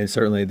 And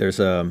certainly there's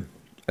a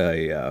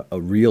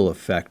real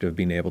effect of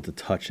being able to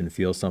touch and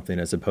feel something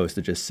as opposed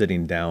to just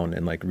sitting down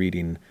and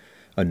reading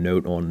a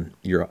note on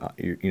your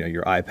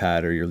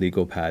iPad or your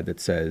legal pad that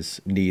says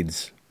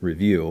needs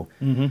review.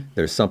 Mm-hmm.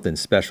 There's something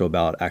special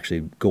about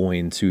actually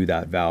going to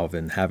that valve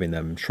and having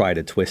them try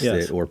to twist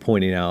Yes. it, or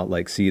pointing out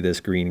see this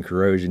green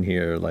corrosion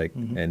here,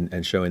 Mm-hmm.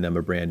 and showing them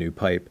a brand new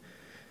pipe.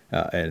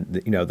 Take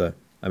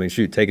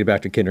it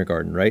back to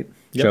kindergarten, right?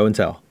 Yep. Show and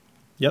tell.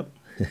 Yep.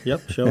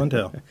 Show and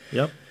tell.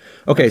 Yep.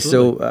 Okay,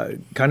 Absolutely. so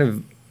kind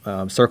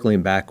of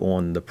circling back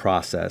on the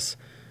process,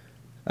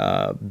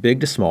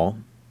 big to small,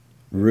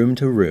 room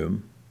to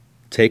room,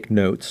 take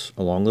notes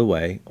along the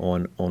way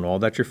on all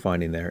that you're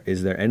finding there.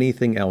 Is there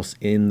anything else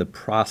in the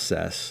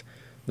process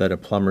that a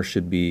plumber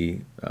should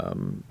be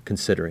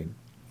considering?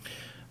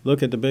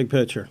 Look at the big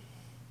picture.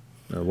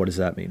 What does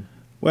that mean?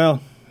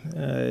 Well,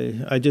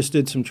 I just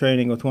did some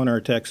training with one of our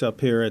techs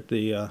up here at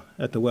the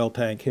well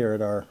tank here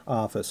at our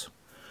office.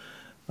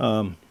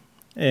 And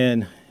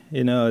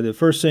the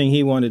first thing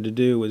he wanted to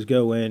do was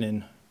go in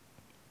and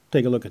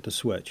take a look at the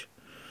switch.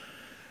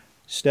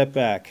 Step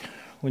back.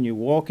 When you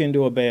walk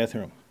into a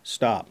bathroom,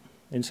 stop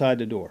inside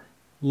the door.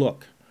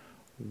 Look.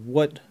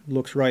 what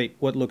looks right,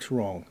 what looks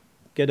wrong.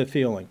 Get a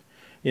feeling.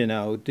 You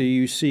know, do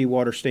you see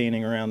water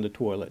staining around the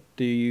toilet?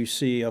 Do you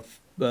see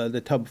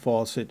the tub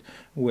faucet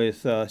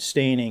with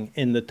staining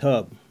in the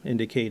tub,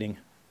 indicating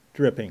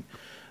dripping?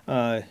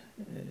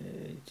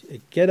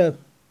 Get a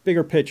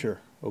bigger picture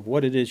of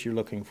what it is you're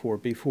looking for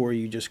before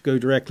you just go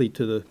directly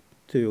to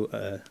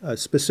a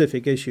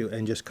specific issue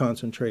and just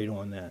concentrate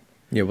on that.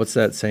 Yeah, what's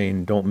that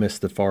saying? Don't miss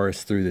the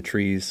forest through the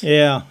trees.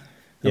 Yeah.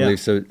 I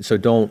believe so. So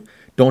don't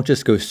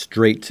just go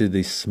straight to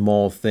these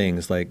small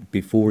things. Like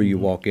before you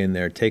walk in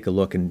there, take a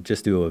look and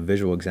just do a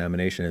visual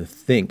examination and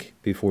think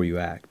before you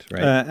act.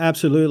 Right.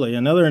 Absolutely.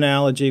 Another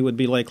analogy would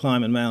be like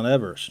climbing Mount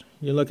Everest.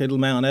 You look at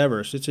Mount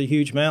Everest; it's a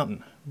huge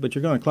mountain, but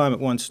you're going to climb it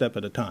one step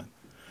at a time.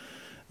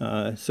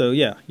 So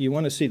yeah, you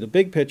want to see the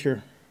big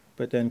picture,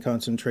 but then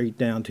concentrate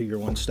down to your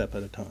one step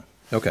at a time.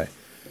 Okay.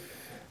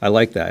 I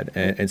like that,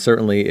 and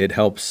certainly it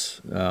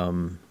helps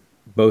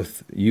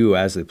both you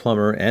as the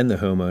plumber and the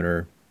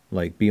homeowner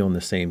like be on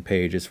the same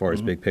page as far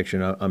as big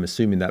picture. And I'm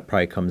assuming that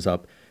probably comes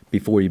up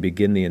before you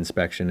begin the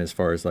inspection, as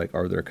far as like,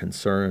 are there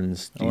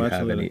concerns? Do you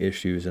have any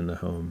issues in the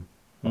home?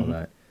 All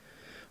that.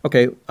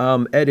 Okay,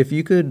 Ed, if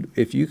you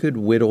could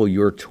whittle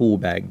your tool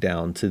bag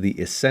down to the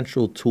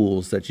essential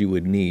tools that you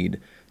would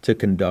need to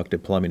conduct a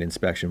plumbing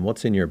inspection,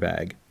 what's in your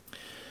bag?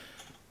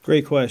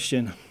 Great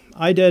question.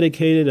 I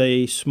dedicated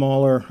a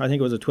smaller, I think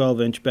it was a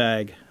 12-inch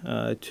bag,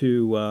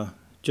 to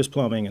just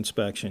plumbing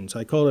inspections.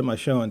 I called it my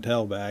show and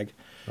tell bag.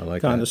 I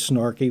like kind that. of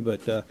snarky,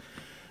 but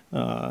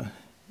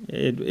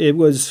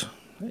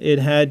it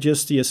had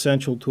just the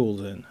essential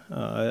tools in: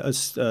 a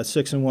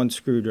 6-in-1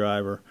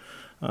 screwdriver,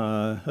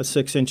 a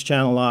 6-inch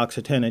channel locks,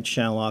 a 10-inch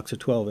channel locks, a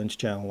 12-inch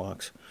channel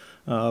locks,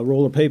 a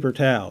roll of paper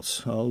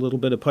towels, a little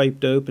bit of pipe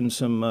dope and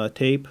some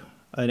tape,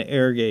 an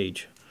air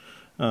gauge,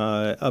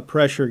 a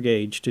pressure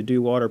gauge to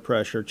do water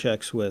pressure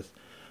checks with.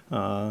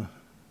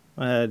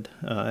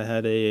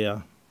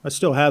 I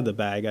still have the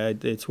bag.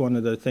 It's one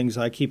of the things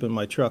I keep in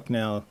my truck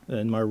now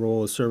in my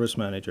role as service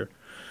manager.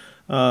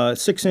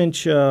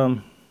 6-inch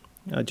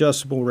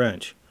adjustable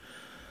wrench.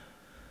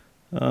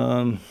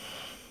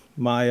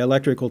 My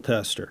electrical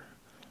tester.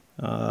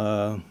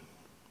 And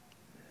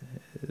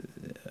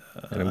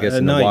I'm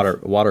guessing the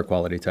water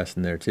quality test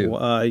in there too.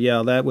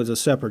 Yeah, that was a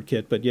separate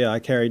kit, but yeah, I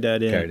carried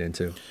that in. Carried in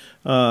too.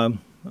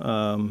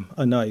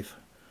 A knife.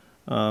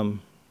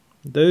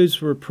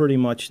 Those were pretty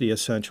much the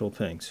essential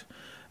things.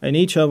 And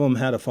each of them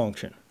had a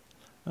function.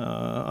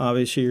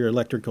 Obviously, your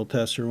electrical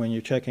tester, when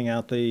you're checking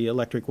out the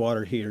electric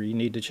water heater, you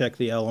need to check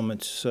the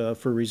elements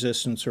for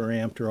resistance or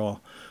amp draw.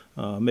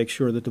 Make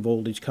sure that the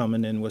voltage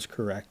coming in was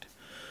correct.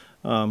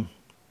 Another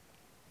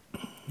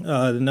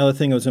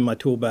thing that was in my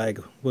tool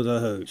bag was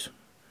a hose.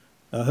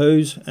 A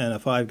hose and a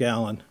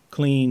 5-gallon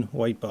clean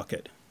white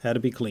bucket. Had to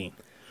be clean.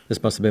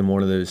 This must have been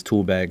one of those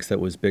tool bags that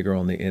was bigger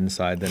on the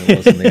inside than it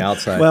was on the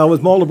outside. Well,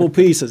 with multiple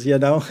pieces, you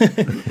know.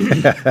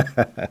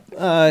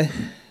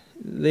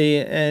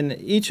 And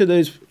each of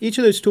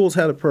those tools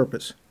had a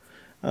purpose.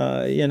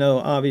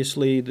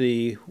 Obviously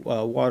the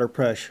water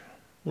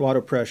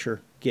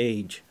pressure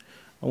gauge.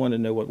 I wanted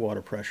to know what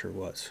water pressure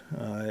was,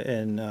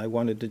 and I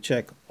wanted to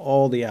check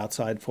all the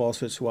outside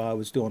faucets while I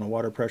was doing a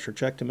water pressure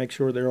check to make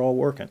sure they're all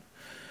working.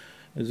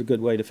 It was a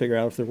good way to figure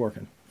out if they're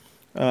working.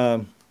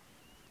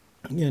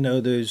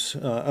 There's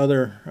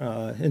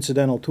other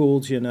incidental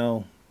tools.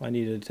 I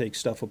needed to take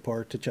stuff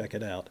apart to check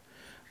it out.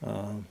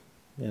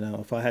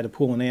 If I had to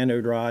pull an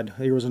anode rod,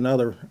 here was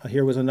another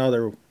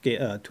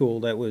tool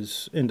that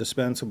was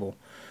indispensable.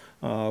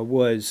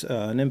 Was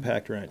an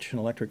impact wrench, an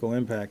electrical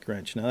impact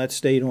wrench. Now that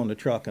stayed on the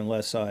truck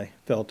unless I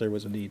felt there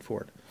was a need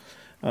for it.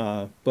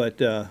 But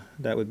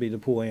that would be to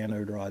pull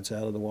anode rods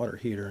out of the water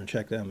heater and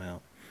check them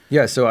out.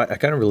 Yeah, so I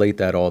kind of relate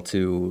that all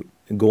to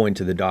going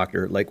to the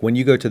doctor. Like when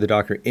you go to the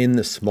doctor in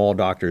the small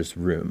doctor's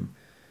room,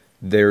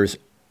 there's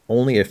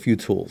only a few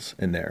tools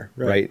in there,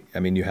 right? I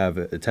mean, you have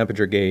a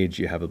temperature gauge,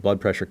 you have a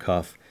blood pressure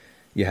cuff,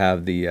 you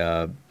have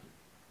the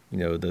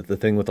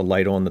thing with the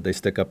light on that they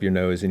stick up your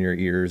nose and your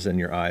ears and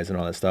your eyes and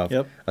all that stuff.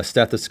 Yep. A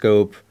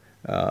stethoscope,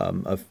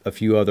 a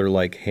few other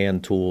like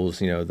hand tools,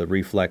 the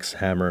reflex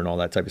hammer and all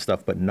that type of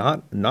stuff, but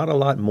not a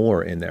lot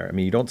more in there. I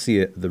mean, you don't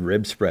see the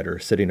rib spreader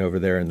sitting over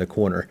there in the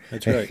corner.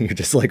 That's right. You're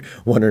just like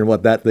wondering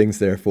what that thing's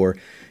there for.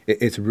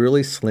 It's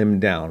really slimmed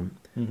down,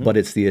 but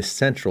it's the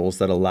essentials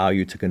that allow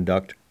you to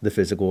conduct the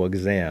physical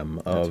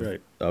exam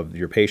of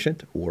your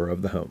patient or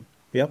of the home.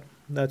 Yep.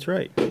 That's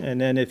right.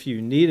 And then if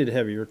you needed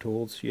heavier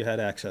tools, you had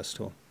access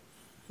to them.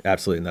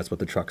 Absolutely, and that's what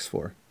the truck's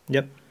for.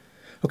 Yep.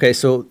 Okay,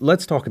 so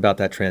let's talk about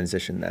that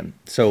transition then.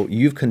 So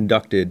you've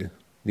conducted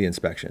the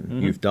inspection.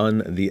 Mm-hmm. You've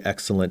done the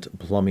excellent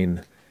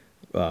plumbing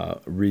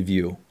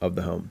review of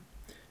the home.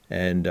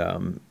 And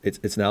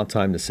it's now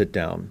time to sit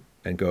down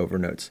and go over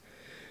notes.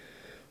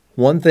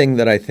 One thing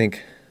that I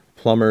think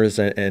plumbers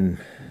and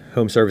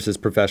home services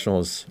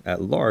professionals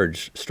at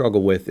large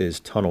struggle with is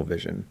tunnel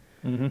vision.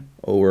 Mm-hmm.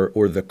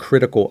 Or the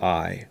critical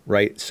eye,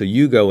 right? So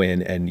you go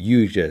in and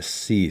you just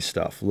see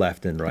stuff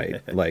left and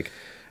right. Like,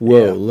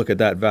 whoa, look at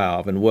that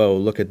valve, and whoa,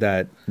 look at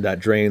that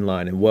drain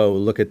line, and whoa,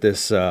 look at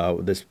this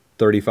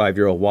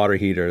 35-year-old water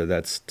heater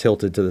that's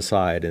tilted to the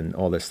side and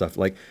all this stuff.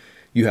 Like,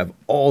 you have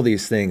all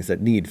these things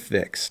that need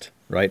fixed,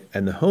 right?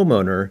 And the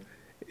homeowner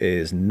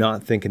is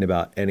not thinking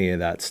about any of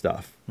that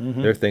stuff.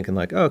 They're thinking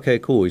like, oh, okay,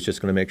 cool. He's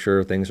just going to make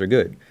sure things are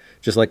good.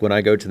 Just like when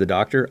I go to the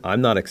doctor,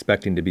 I'm not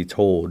expecting to be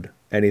told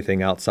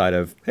anything outside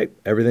of, hey,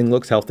 everything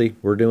looks healthy.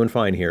 We're doing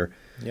fine here.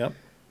 Yep.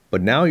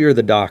 But now you're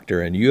the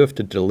doctor and you have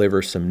to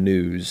deliver some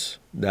news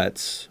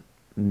that's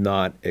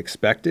not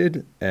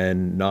expected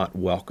and not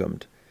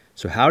welcomed.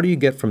 So how do you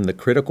get from the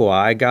critical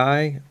eye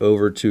guy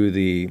over to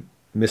the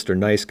Mr.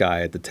 Nice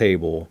Guy at the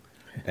table,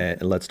 and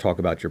let's talk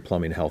about your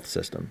plumbing health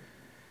system?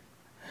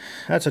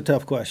 That's a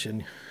tough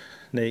question,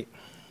 Nate.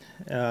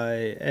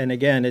 And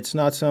again, it's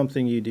not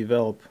something you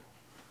develop,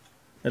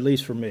 at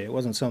least for me. It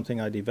wasn't something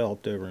I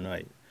developed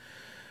overnight.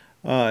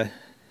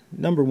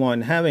 Number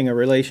one, having a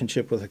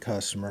relationship with a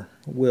customer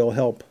will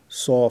help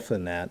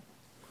soften that.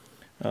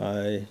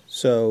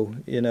 So,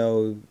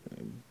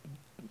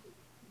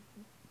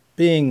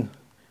 being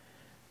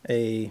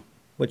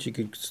what you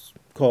could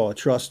call a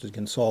trusted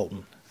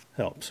consultant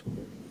helps.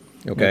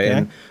 Okay.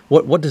 And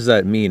what does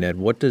that mean, Ed?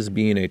 What does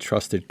being a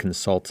trusted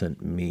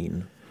consultant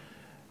mean?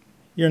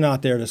 You're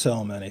not there to sell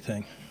them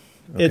anything.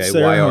 Okay, It's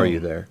their why are home. you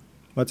there?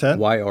 What's that?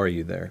 Why are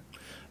you there?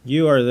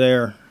 You are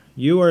there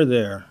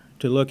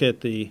to look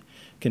at the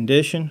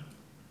condition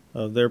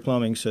of their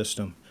plumbing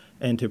system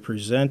and to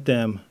present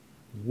them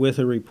with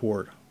a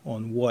report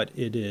on what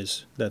it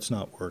is that's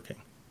not working,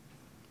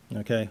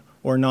 okay,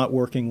 or not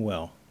working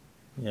well.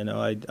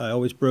 I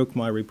always broke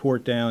my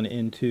report down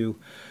into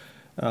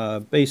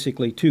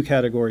basically two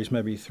categories,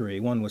 maybe three.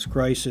 One was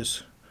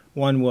crisis,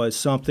 one was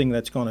something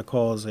that's going to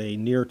cause a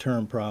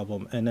near-term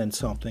problem, and then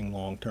something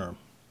long-term,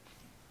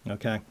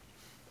 okay?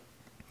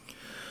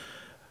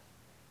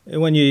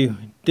 When you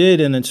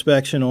did an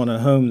inspection on a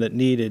home that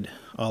needed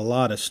a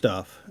lot of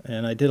stuff,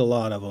 and I did a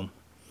lot of them,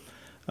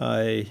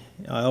 I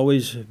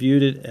always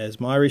viewed it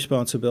as my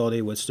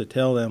responsibility was to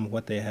tell them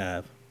what they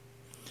have,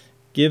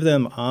 give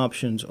them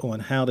options on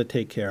how to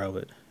take care of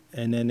it,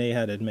 and then they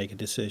had to make a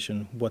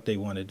decision what they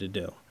wanted to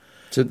do.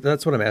 So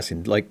that's what I'm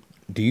asking. Like,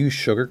 do you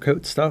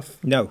sugarcoat stuff?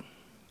 No,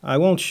 I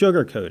won't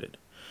sugarcoat it.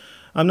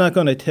 I'm not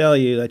going to tell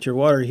you that your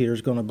water heater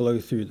is going to blow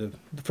through the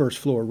first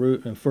floor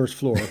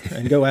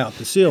and go out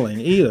the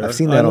ceiling either. I've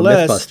seen that on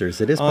Mythbusters.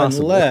 It is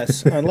possible.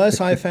 Unless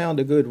I found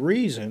a good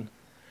reason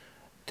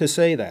to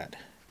say that,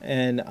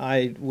 and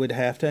I would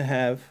have to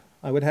have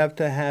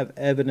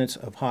evidence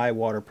of high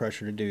water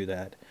pressure to do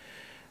that,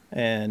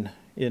 and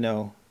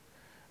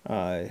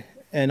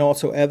and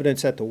also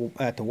evidence at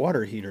the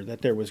water heater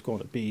that there was going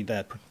to be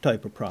that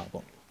type of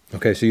problem.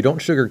 Okay, so you don't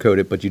sugarcoat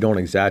it, but you don't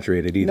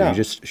exaggerate it either. No. You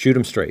just shoot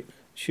them straight.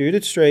 Shoot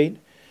it straight,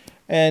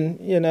 and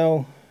you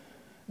don't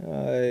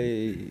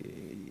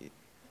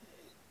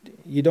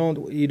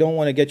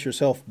want to get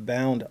yourself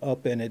bound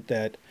up in it.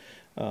 That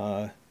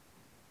how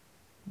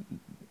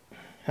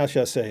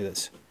shall I say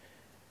this?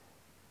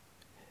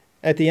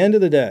 At the end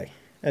of the day,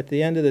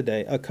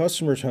 a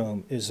customer's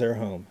home is their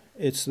home.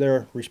 It's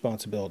their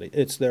responsibility.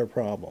 It's their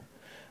problem.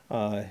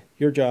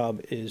 Your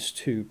job is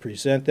to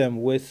present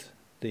them with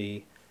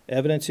the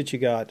evidence that you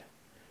got,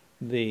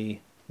 the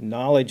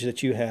knowledge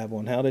that you have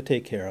on how to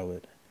take care of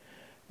it,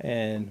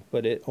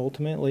 but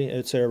ultimately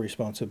it's their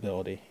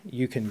responsibility.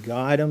 You can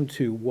guide them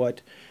to what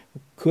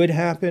could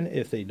happen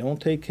if they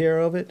don't take care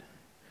of it,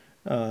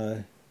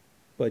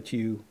 but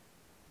you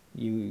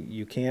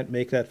can't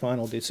make that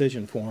final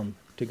decision for them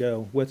to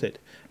go with it,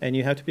 and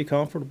you have to be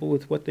comfortable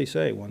with what they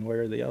say one way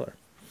or the other.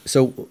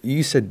 So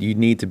you said you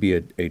need to be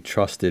a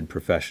trusted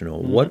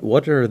professional. Mm-hmm.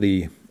 What are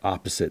the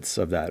opposites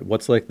of that?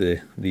 What's like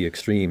the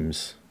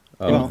extremes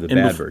of the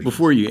bad versions?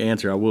 Before you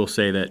answer, I will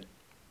say that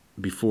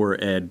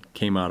before Ed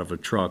came out of a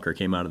truck or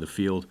came out of the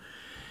field,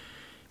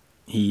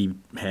 he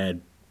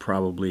had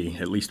probably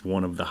at least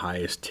one of the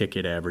highest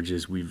ticket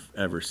averages we've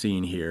ever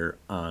seen here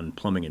on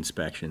plumbing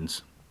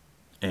inspections.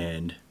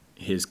 And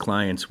his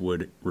clients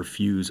would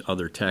refuse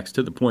other techs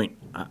to the point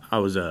I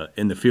was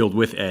in the field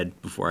with Ed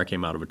before I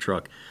came out of a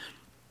truck.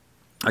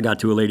 I got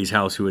to a lady's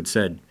house who had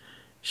said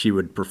she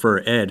would prefer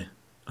Ed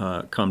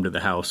come to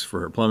the house for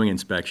her plumbing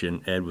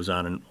inspection. Ed was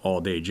on an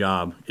all-day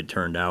job, it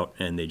turned out,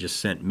 and they just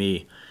sent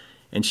me.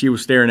 And she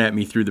was staring at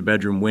me through the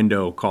bedroom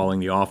window,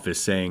 calling the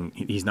office, saying,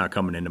 "He's not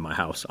coming into my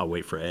house. I'll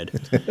wait for Ed."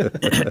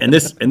 and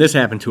this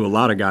happened to a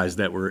lot of guys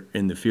that were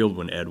in the field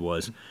when Ed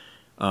was.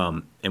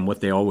 And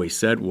what they always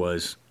said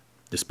was,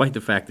 despite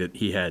the fact that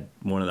he had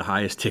one of the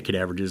highest ticket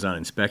averages on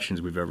inspections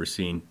we've ever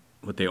seen,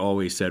 what they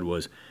always said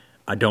was,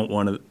 "I don't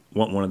want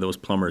one of those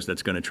plumbers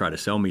that's going to try to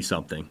sell me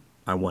something.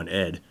 I want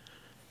Ed."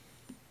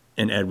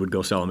 And Ed would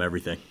go sell him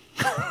everything.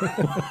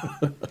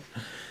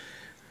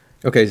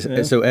 Okay,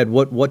 so Ed,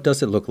 what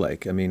does it look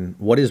like? I mean,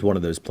 what is one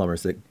of those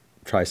plumbers that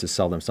tries to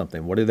sell them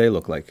something? What do they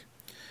look like?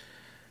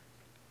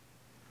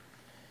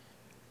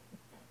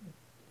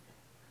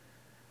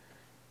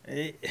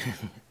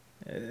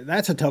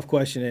 That's a tough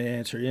question to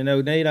answer.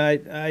 Nate,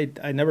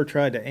 I never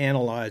tried to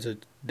analyze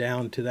it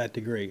down to that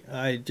degree.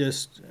 I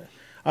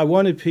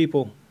wanted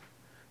people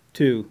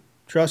to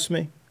trust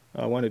me.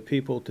 I wanted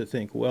people to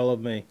think well of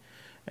me.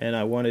 and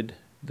I wanted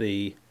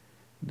the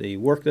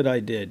work that I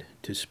did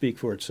to speak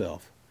for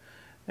itself.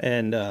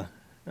 And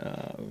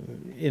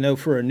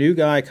for a new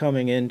guy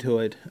coming into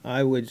it,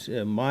 I would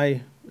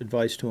my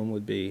advice to him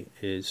would be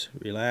is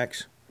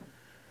relax,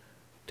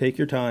 take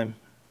your time,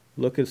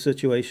 look at the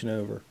situation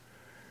over,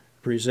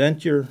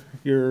 present your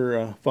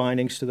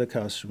findings to the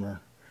customer,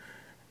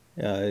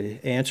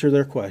 answer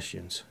their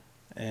questions,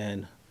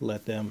 and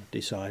let them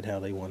decide how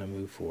they want to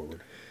move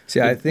forward.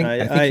 See, I think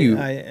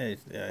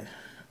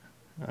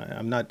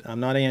I'm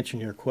not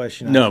answering your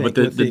question. No, I think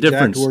but with the exact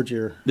difference words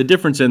you're, the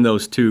difference in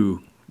those two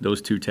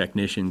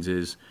technicians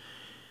is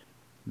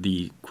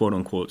the quote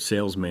unquote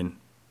salesman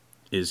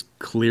is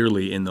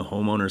clearly in the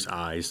homeowner's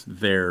eyes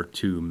there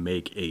to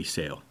make a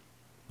sale,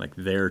 like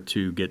there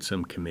to get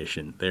some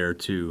commission, there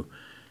to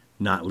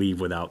not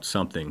leave without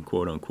something,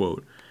 quote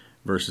unquote,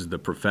 versus the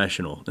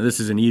professional. Now,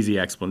 this is an easy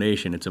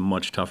explanation. It's a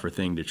much tougher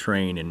thing to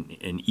train and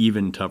an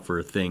even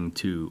tougher thing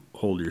to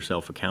hold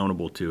yourself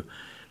accountable to.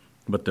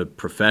 But the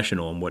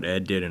professional and what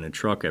Ed did in a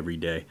truck every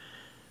day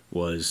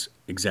was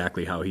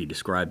exactly how he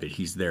described it.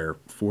 He's there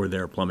for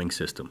their plumbing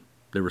system.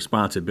 The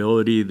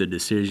responsibility, the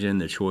decision,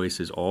 the choice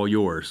is all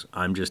yours.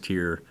 I'm just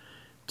here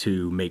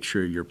to make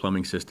sure your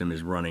plumbing system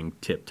is running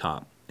tip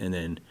top, and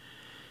then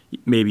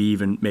maybe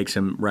even make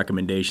some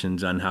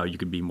recommendations on how you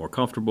could be more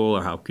comfortable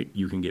or how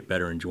you can get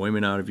better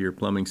enjoyment out of your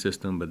plumbing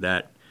system. But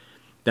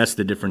that's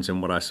the difference in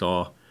what I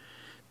saw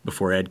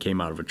before Ed came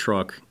out of a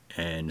truck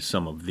and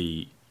some of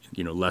the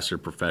lesser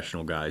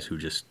professional guys who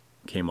just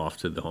came off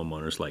to the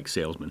homeowners like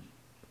salesmen.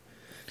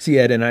 See,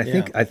 Ed, and I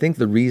think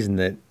the reason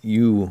that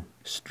you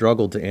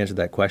struggled to answer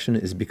that question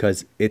is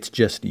because it's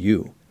just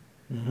you.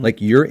 Mm-hmm.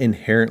 Like, you're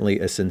inherently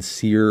a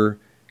sincere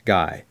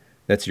guy.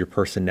 That's your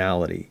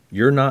personality.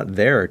 You're not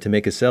there to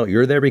make a sale.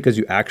 You're there because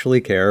you actually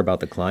care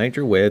about the client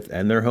you're with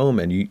and their home,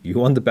 and you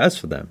want the best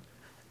for them.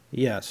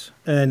 Yes.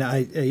 And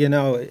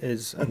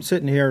as I'm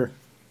sitting here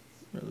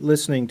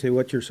listening to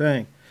what you're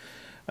saying,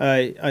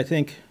 I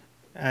think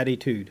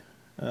attitude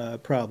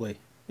probably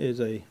is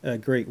a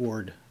great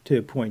word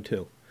to point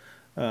to.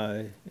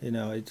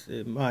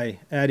 My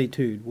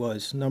attitude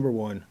was, number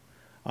one,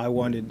 I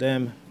wanted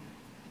to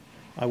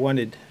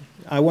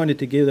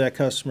give that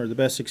customer the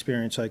best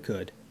experience I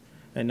could.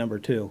 And number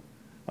two,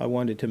 I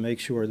wanted to make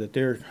sure that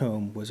their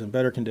home was in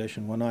better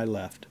condition when I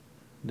left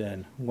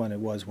than when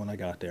it was when I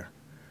got there.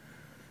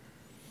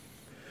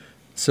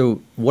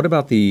 So what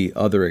about the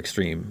other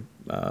extreme?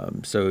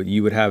 So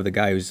you would have the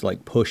guy who's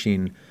like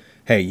pushing,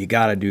 hey, you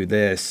got to do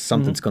this.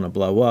 Something's going to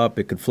blow up.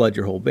 It could flood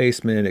your whole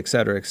basement, et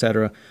cetera, et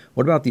cetera.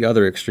 What about the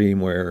other extreme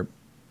where,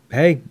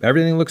 hey,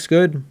 everything looks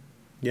good?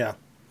 Yeah.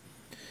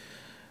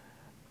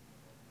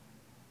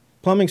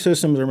 Plumbing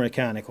systems are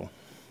mechanical.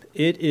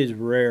 It is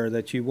rare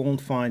that you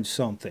won't find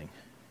something,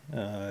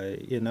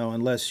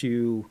 unless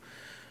you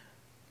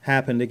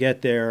happen to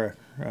get there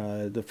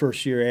the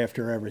first year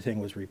after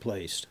everything was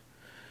replaced.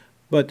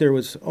 But there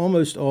was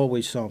almost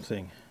always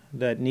something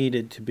that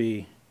needed to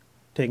be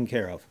taken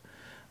care of.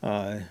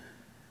 I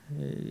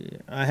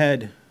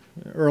had,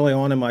 early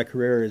on in my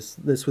career, as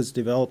this was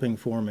developing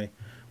for me,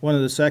 one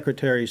of the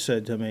secretaries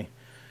said to me,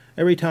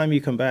 every time you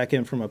come back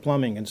in from a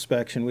plumbing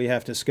inspection, we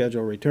have to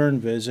schedule a return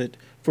visit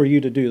for you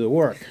to do the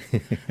work,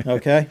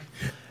 okay?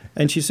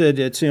 And she said,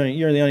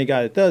 you're the only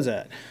guy that does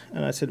that.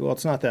 And I said, well,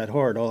 it's not that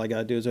hard. All I got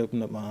to do is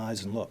open up my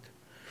eyes and look.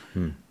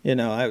 I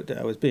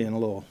was being a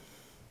little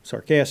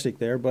sarcastic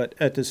there, but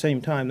at the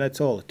same time, that's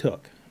all it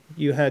took.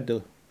 You had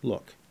to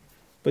look,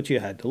 but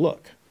you had to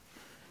look.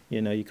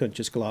 You couldn't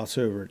just gloss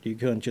over it. You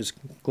couldn't just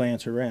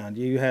glance around.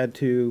 You had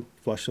to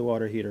flush the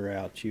water heater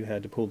out. You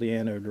had to pull the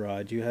anode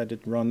rod. You had to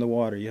run the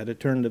water. You had to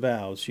turn the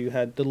valves. You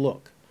had to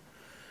look,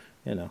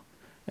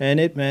 And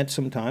it meant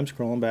sometimes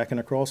crawling back in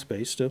a crawl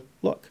space to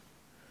look.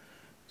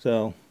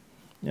 So,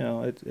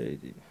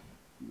 the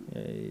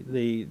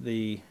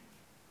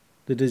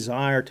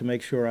desire to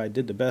make sure I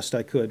did the best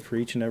I could for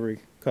each and every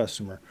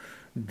customer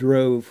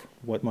drove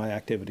what my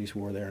activities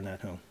were there in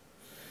that home.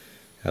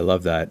 I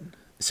love that.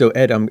 So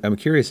Ed, I'm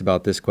curious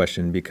about this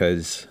question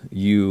because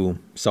you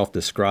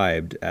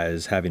self-described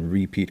as having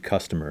repeat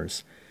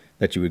customers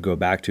that you would go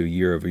back to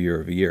year over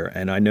year over year.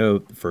 And I know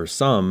for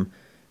some,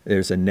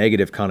 there's a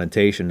negative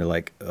connotation to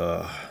like,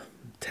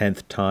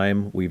 10th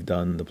time we've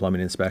done the plumbing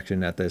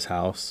inspection at this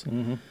house.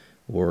 Mm-hmm.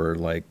 Or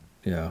like,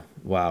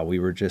 wow, we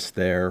were just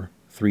there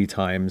 3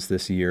 times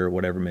this year,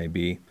 whatever it may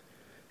be.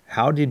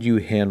 How did you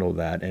handle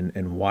that?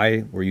 And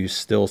why were you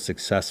still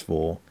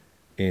successful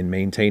in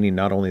maintaining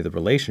not only the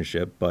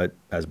relationship, but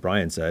as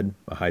Brian said,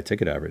 a high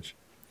ticket average?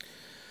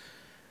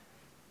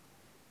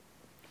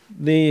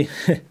 I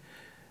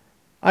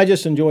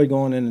just enjoyed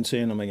going in and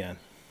seeing them again.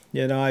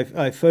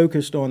 I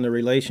focused on the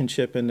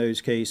relationship in those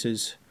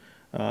cases,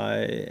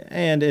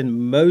 and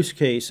in most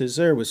cases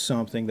there was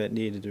something that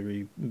needed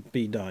to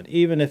be done,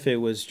 even if it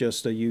was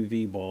just a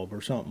UV bulb or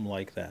something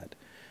like that.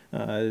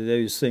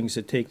 Those things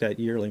that take that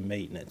yearly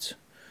maintenance.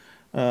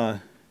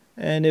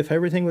 And if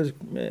everything was,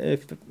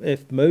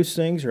 if most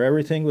things or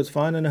everything was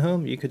fine in the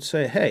home, you could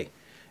say, hey,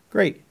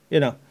 great,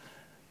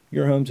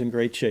 your home's in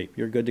great shape.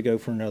 You're good to go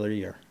for another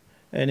year.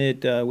 and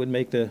it would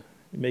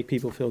make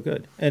people feel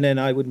good. And then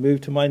I would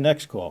move to my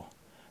next call,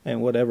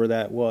 and whatever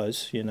that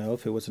was,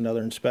 if it was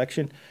another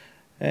inspection,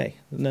 hey,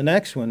 the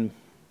next one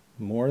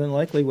more than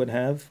likely would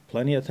have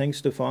plenty of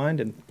things to find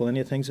and plenty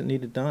of things that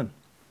needed done.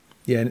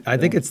 Yeah, and I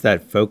think it's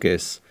that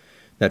focus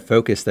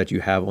that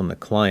you have on the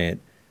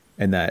client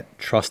and that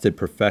trusted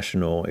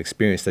professional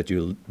experience that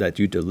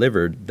you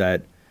delivered,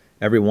 that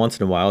every once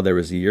in a while there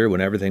was a year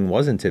when everything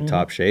was in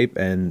tip-top shape,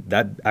 and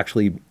that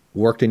actually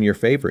worked in your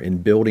favor in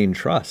building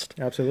trust.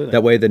 Absolutely.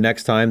 That way the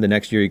next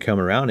year you come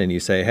around and you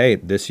say, hey,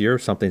 this year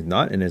something's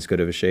not in as good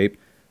of a shape,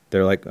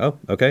 they're like, oh,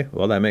 okay,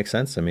 well, that makes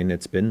sense. I mean,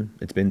 it's been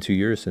 2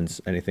 years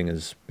since anything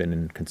has been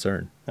in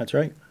concern. That's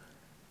right.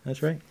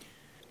 That's right.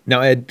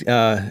 Now, Ed,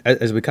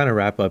 as we kind of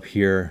wrap up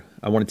here,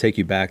 I want to take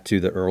you back to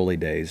the early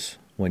days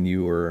when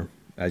you were,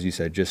 as you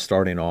said, just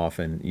starting off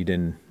and you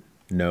didn't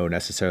know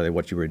necessarily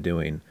what you were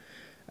doing.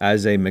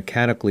 As a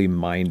mechanically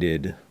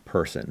minded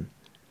person,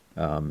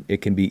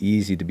 it can be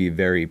easy to be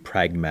very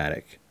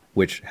pragmatic,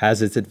 which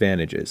has its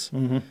advantages.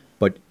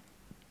 But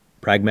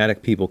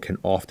pragmatic people can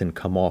often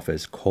come off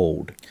as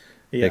cold.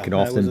 Yeah, they can that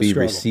was often a be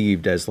struggle.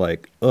 received as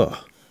like,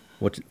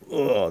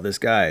 this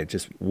guy,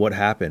 just what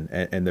happened?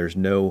 And there's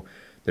no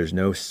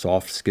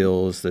soft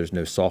skills, there's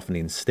no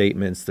softening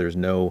statements, there's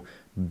no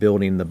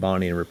building the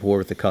bonding and rapport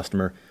with the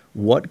customer.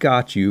 What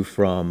got you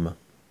from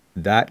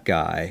that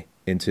guy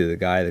into the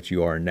guy that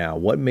you are now?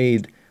 What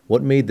made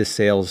the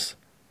sales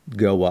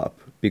go up?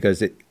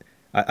 Because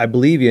I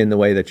believe you in the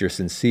way that you're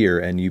sincere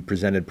and you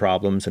presented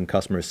problems and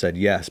customers said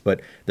yes, but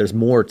there's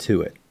more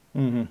to it.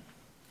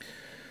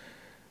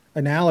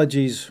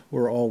 Analogies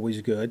were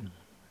always good,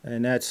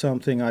 and that's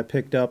something I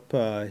picked up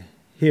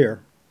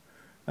here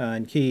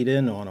and keyed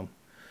in on them.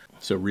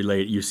 So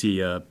you see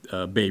a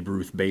Babe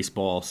Ruth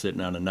baseball sitting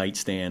on a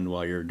nightstand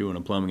while you're doing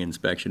a plumbing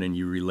inspection, and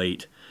you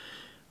relate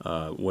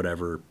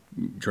whatever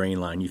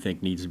drain line you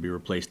think needs to be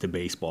replaced to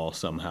baseball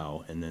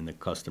somehow, and then the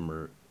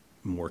customer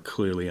more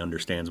clearly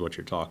understands what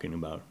you're talking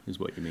about, is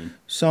what you mean.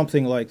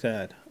 Something like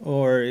that.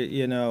 Or,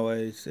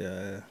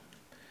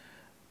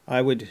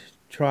 I would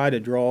try to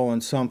draw on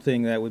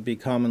something that would be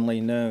commonly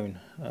known,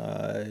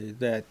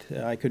 that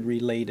I could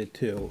relate it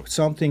to.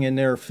 Something in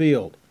their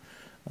field.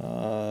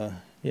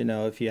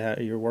 If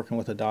you're working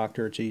with a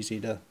doctor, it's easy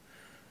to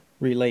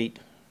relate.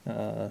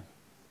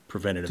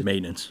 Preventative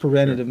maintenance.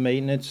 Preventative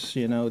maintenance,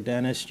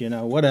 dentist,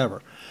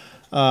 whatever.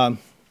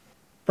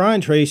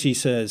 Brian Tracy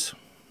says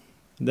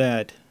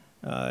that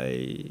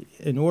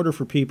in order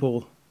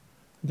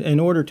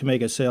to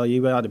make a sale,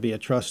 you ought to be a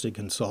trusted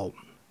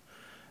consultant.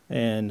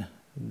 And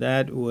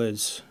that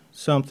was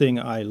something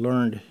I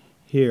learned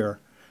here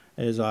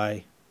as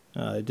I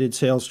did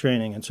sales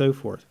training and so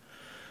forth.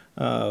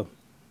 But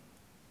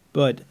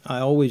I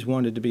always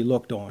wanted to be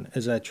looked on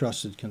as that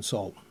trusted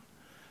consultant.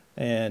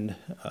 And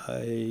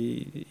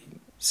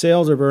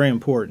sales are very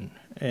important.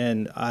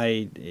 And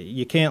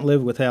you can't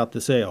live without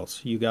the sales.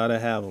 You got to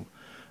have them.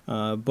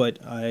 But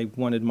I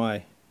wanted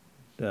my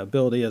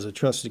ability as a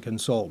trusted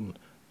consultant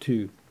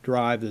to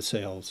drive the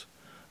sales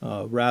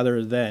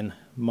rather than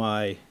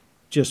my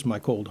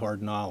cold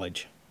hard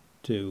knowledge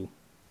to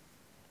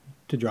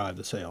drive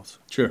the sales.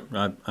 Sure.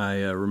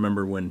 I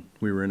remember when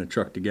we were in a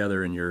truck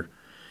together, and your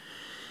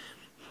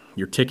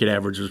ticket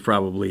average was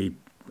probably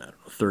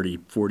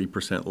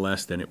 30-40%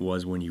 less than it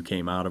was when you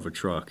came out of a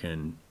truck.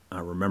 And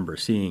I remember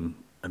seeing,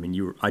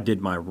 I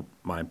did my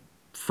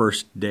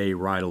first day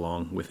ride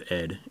along with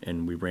Ed,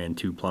 and we ran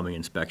 2 plumbing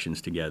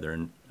inspections together,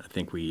 and I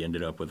think we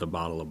ended up with a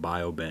bottle of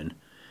BioBen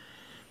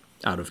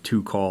out of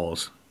 2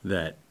 calls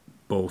that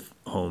both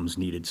homes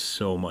needed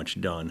so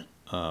much done.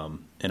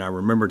 And I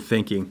remembered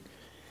thinking,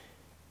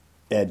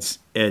 Ed's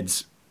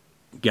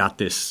got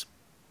this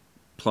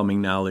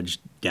plumbing knowledge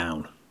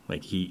down.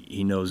 Like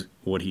he knows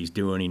what he's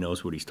doing, he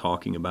knows what he's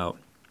talking about.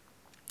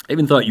 I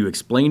even thought you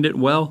explained it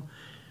well,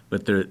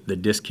 but the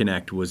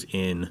disconnect was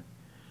in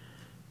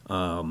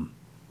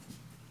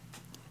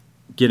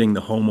getting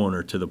the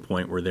homeowner to the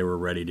point where they were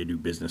ready to do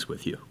business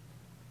with you.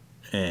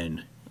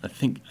 And I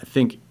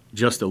think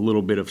just a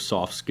little bit of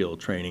soft skill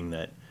training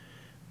that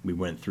we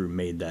went through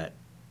made that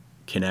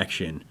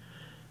connection.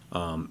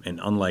 And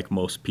unlike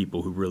most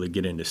people who really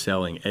get into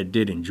selling, Ed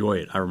did enjoy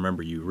it. I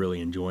remember you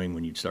really enjoying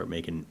when you'd start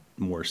making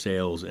more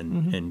sales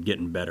and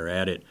getting better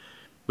at it.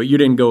 But you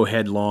didn't go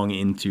headlong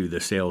into the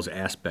sales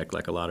aspect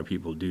like a lot of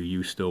people do.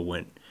 You still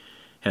went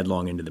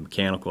headlong into the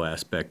mechanical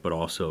aspect, but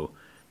also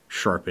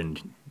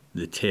sharpened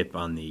the tip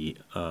on the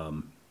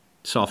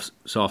soft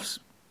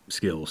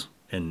skills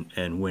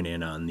and went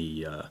in on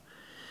the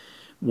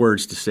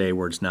words to say,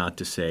 words not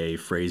to say,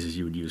 phrases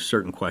you would use,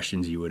 certain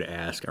questions you would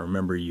ask. I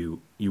remember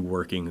you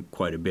working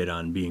quite a bit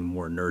on being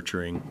more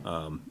nurturing,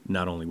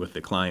 not only with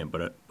the client,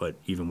 but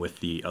even with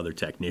the other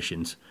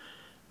technicians.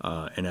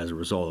 And as a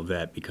result of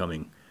that,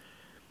 becoming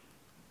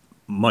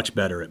much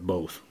better at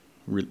both,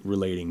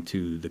 relating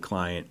to the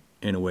client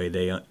in a way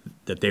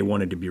that they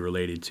wanted to be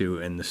related to,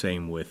 and the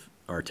same with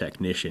our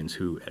technicians,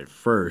 who at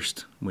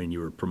first, when you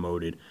were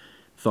promoted,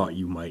 thought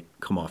you might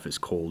come off as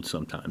cold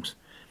sometimes.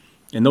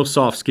 And those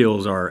soft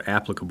skills are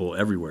applicable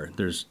everywhere.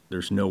 There's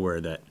nowhere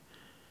that,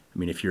 I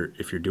mean, if you're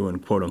doing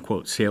quote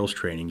unquote sales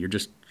training, you're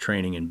just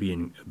training in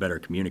being a better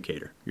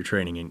communicator. You're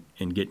training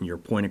in getting your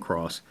point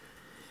across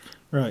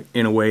Right.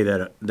 in a way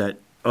that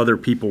other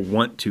people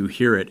want to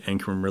hear it and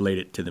can relate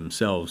it to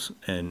themselves.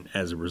 And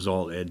as a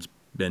result, Ed's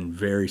been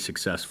very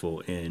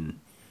successful in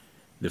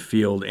the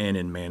field and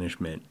in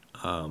management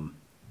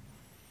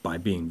by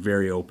being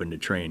very open to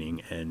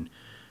training and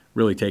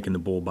really taking the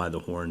bull by the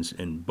horns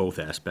in both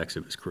aspects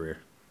of his career.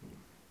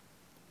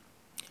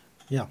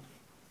 Yeah.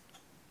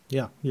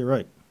 Yeah, you're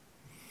right.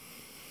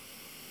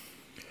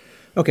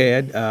 Okay,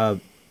 Ed,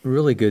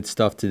 really good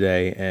stuff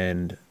today,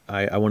 and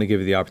I want to give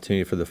you the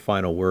opportunity for the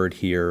final word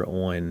here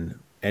on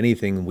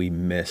anything we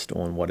missed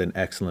on what an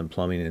excellent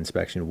plumbing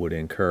inspection would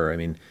incur. I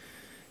mean,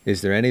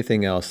 is there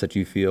anything else that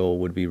you feel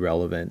would be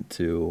relevant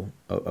to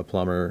a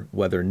plumber,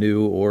 whether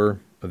new or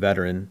a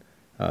veteran,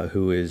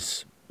 who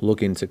is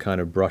looking to kind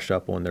of brush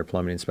up on their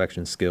plumbing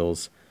inspection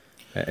skills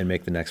and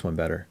make the next one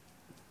better?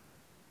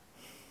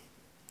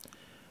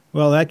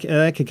 Well,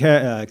 that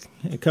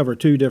could cover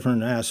two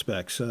different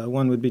aspects.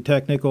 One would be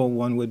technical,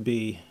 one would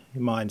be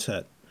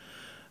mindset.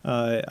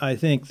 I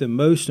think the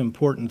most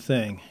important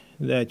thing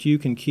that you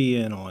can key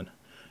in on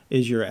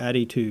is your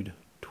attitude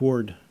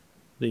toward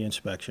the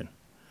inspection,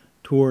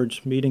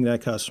 towards meeting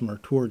that customer,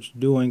 towards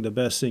doing the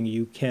best thing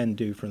you can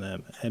do for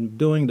them. And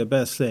doing the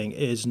best thing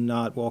is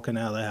not walking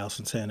out of the house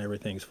and saying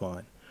everything's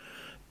fine.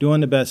 Doing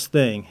the best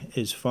thing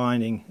is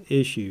finding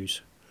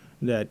issues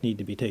that need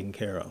to be taken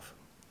care of.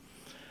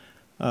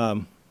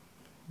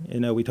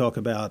 We talk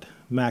about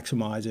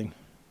maximizing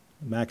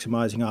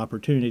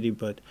opportunity,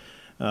 but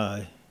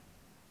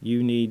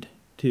you need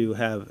to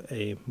have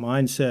a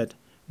mindset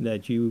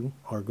that you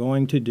are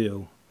going to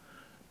do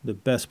the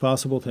best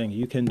possible thing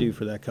you can do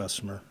for that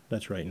customer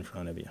that's right in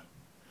front of you.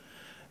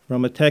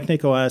 From a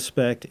technical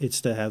aspect,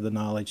 it's to have the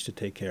knowledge to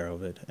take care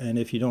of it. And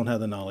if you don't have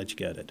the knowledge,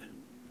 get it.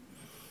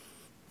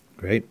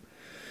 Great.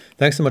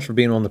 Thanks so much for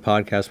being on the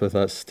podcast with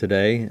us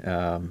today.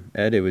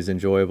 Ed, it was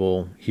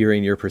enjoyable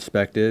hearing your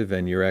perspective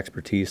and your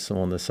expertise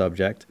on the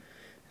subject.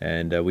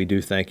 And we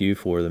do thank you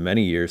for the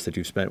many years that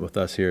you've spent with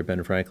us here at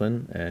Ben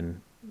Franklin,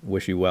 and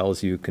wish you well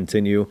as you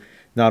continue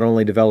not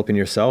only developing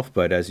yourself,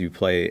 but as you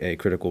play a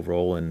critical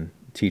role in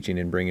teaching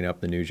and bringing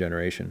up the new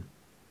generation.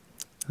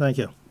 Thank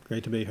you.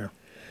 Great to be here.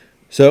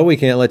 So we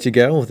can't let you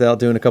go without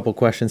doing a couple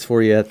questions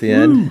for you at the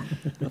end.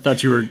 I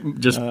thought you were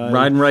just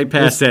riding right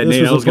past that, This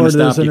Nate. I was going to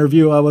part of stop this you.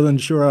 interview I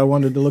wasn't sure I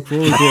wanted to look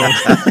forward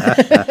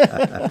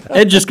to.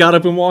 Ed just got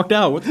up and walked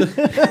out. What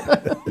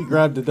the? He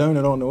grabbed the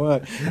donut on the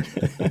way.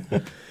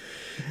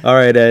 All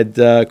right,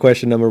 Ed,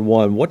 question number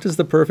one. What does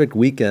the perfect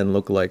weekend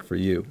look like for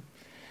you?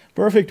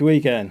 Perfect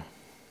weekend.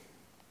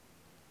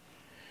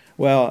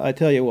 Well, I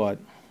tell you what,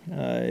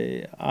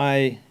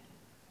 I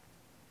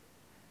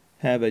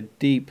have a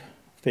deep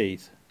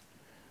faith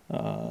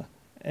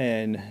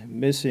and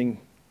missing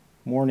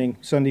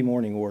Sunday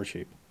morning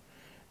worship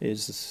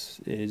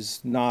is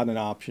not an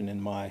option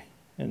in my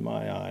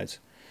eyes.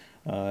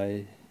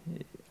 I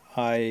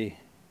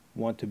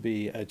want to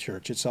be at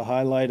church. It's a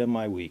highlight of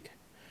my week,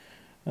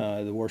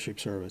 the worship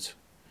service.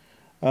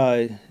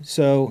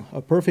 So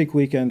a perfect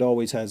weekend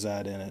always has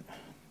that in it.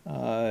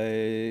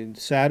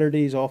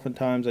 Saturdays,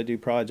 oftentimes I do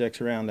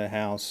projects around the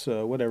house,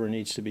 whatever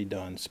needs to be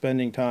done.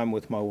 Spending time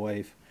with my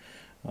wife,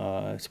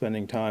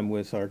 spending time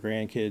with our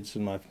grandkids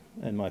and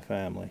my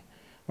family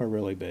are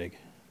really big.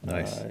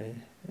 Nice.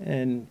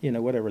 And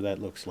whatever that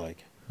looks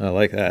like. I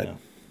like that. Yeah.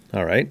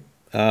 All right.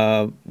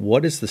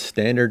 What is the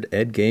standard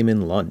Ed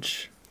Gaiman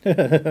lunch?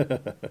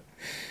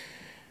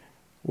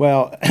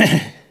 Well,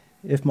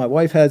 if my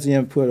wife has the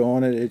input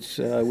on it,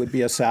 it would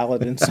be a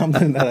salad and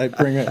something that I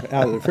bring out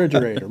of the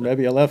refrigerator,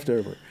 maybe a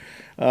leftover.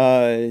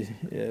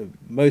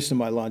 Most of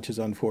my lunches,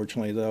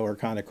 unfortunately, though, are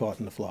kind of caught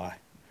in the fly,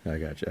 I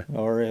gotcha.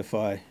 or if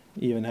I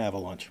even have a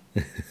lunch.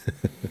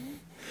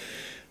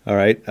 All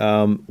right.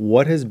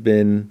 What has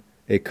been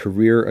a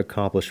career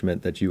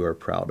accomplishment that you are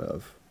proud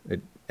of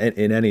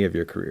in any of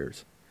your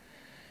careers?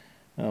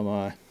 Oh,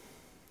 my.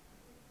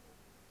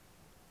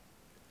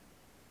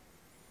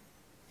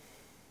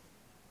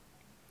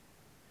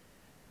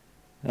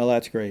 Well,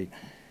 that's great.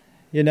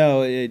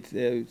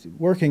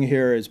 Working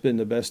here has been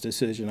the best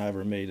decision I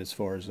ever made as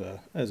far as a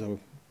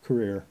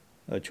career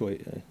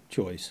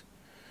choice.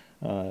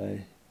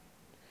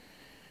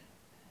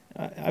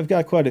 I've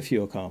got quite a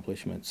few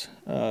accomplishments,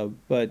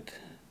 but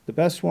the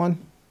best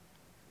one,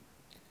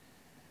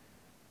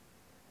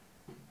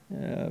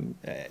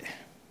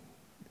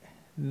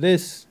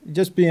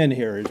 just being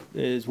here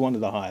is one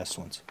of the highest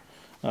ones,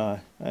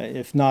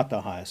 if not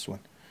the highest one.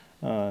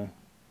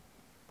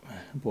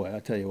 Boy, I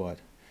tell you what,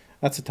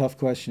 that's a tough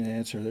question to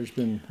answer. There's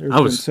been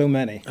so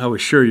many. I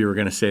was sure you were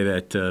going to say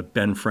that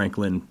Ben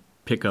Franklin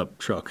pickup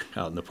truck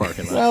out in the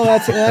parking lot. Well,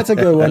 that's a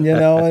good one,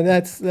 and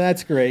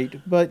that's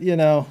great. But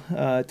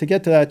to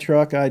get to that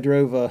truck, I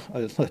drove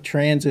a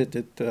Transit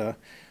that the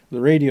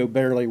radio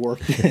barely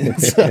worked in.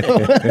 So,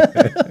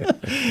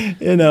 at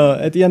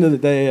the end of the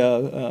day,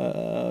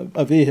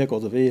 a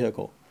vehicle's a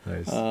vehicle.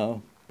 Nice.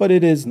 but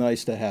it is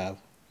nice to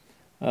have.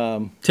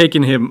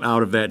 Taking him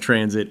out of that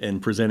Transit and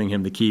presenting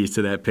him the keys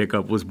to that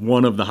pickup was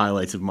one of the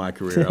highlights of my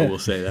career. I will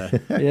say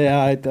that.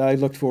 Yeah, I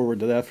looked forward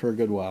to that for a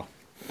good while.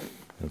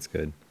 That's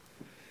good.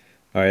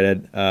 All right,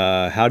 Ed.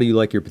 How do you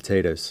like your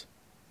potatoes?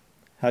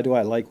 How do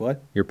I like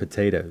what? Your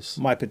potatoes.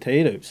 My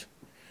potatoes,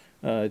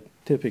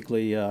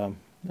 typically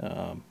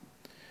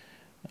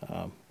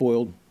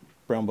boiled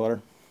brown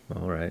butter.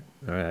 All right.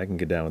 I can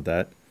get down with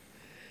that.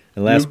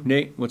 And last,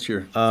 Nate, what's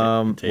your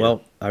favorite potato?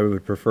 well, I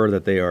would prefer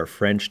that they are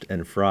Frenched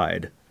and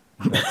fried.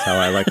 That's how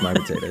I like my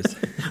potatoes.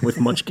 With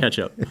much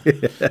ketchup.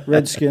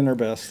 Red skin are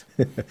best.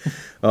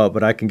 Oh,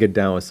 but I can get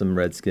down with some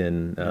red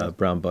skin,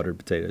 brown buttered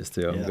potatoes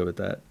too. I'm Yeah. good with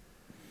that.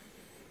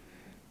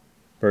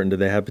 Burton, do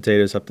they have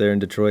potatoes up there in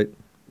Detroit?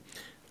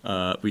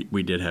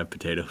 We did have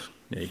potatoes.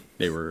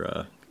 They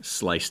were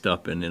sliced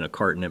up and in a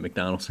carton at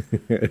McDonald's.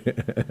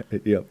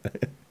 Yep.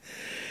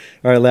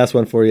 All right, last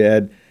one for you,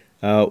 Ed.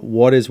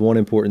 What is one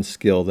important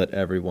skill that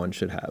everyone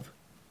should have?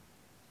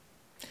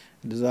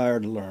 Desire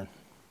to learn.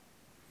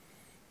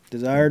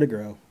 Desire to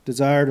grow.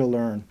 Desire to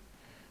learn.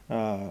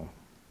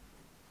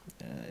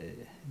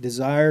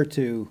 Desire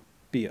to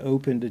be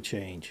open to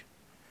change.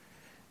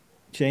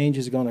 Change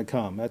is going to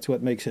come. That's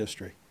what makes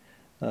history.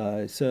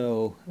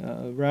 So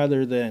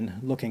rather than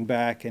looking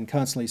back and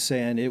constantly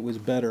saying it was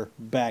better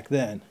back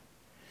then,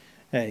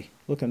 hey,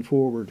 looking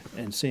forward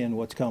and seeing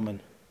what's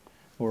coming,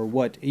 or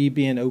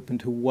being open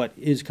to what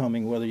is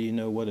coming, whether you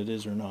know what it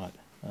is or not,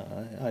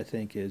 I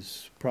think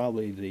is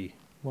probably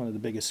one of the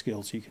biggest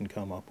skills you can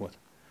come up with.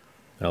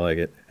 I like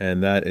it.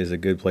 And that is a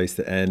good place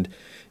to end.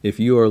 If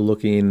you are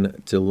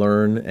looking to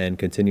learn and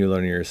continue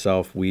learning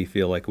yourself, we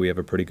feel like we have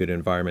a pretty good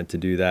environment to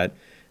do that.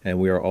 And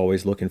we are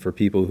always looking for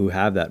people who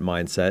have that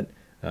mindset,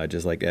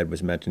 just like Ed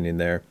was mentioning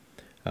there.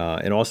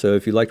 And also,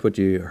 if you liked what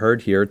you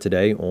heard here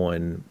today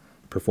on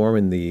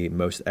performing the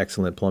most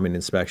excellent plumbing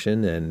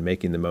inspection and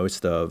making the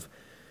most of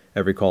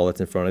every call that's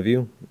in front of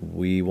you,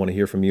 we want to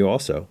hear from you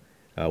also.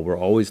 We're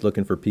always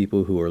looking for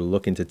people who are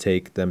looking to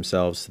take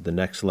themselves to the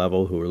next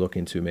level, who are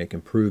looking to make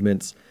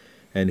improvements,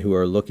 and who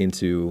are looking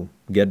to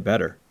get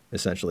better,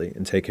 essentially,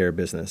 and take care of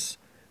business,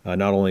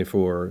 not only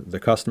for the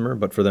customer,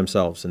 but for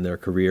themselves and their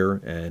career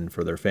and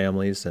for their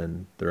families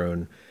and their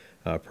own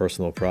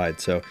personal pride.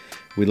 So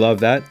we love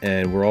that,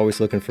 and we're always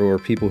looking for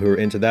people who are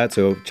into that.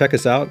 So check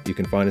us out. You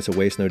can find us at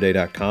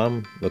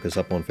wastenoday.com. Look us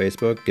up on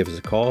Facebook. Give us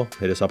a call.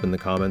 Hit us up in the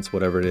comments,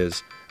 whatever it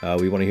is.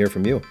 We want to hear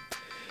from you.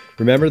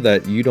 Remember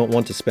that you don't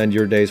want to spend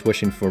your days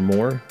wishing for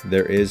more.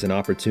 There is an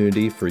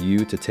opportunity for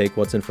you to take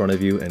what's in front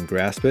of you and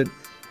grasp it.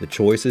 The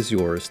choice is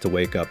yours to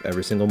wake up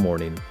every single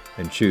morning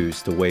and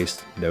choose to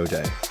waste no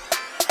day.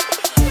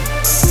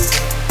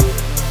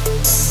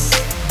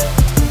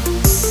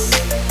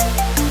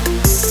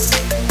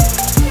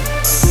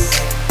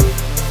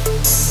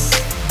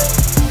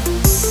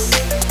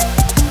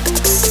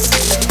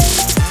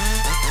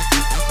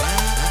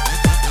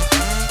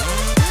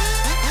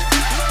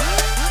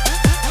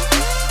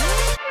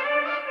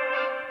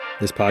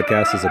 This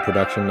podcast is a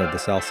production of the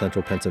South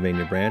Central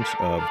Pennsylvania branch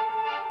of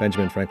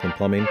Benjamin Franklin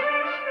Plumbing,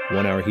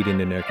 1 Hour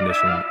Heating and Air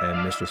Conditioning,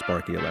 and Mr.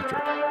 Sparky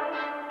Electric.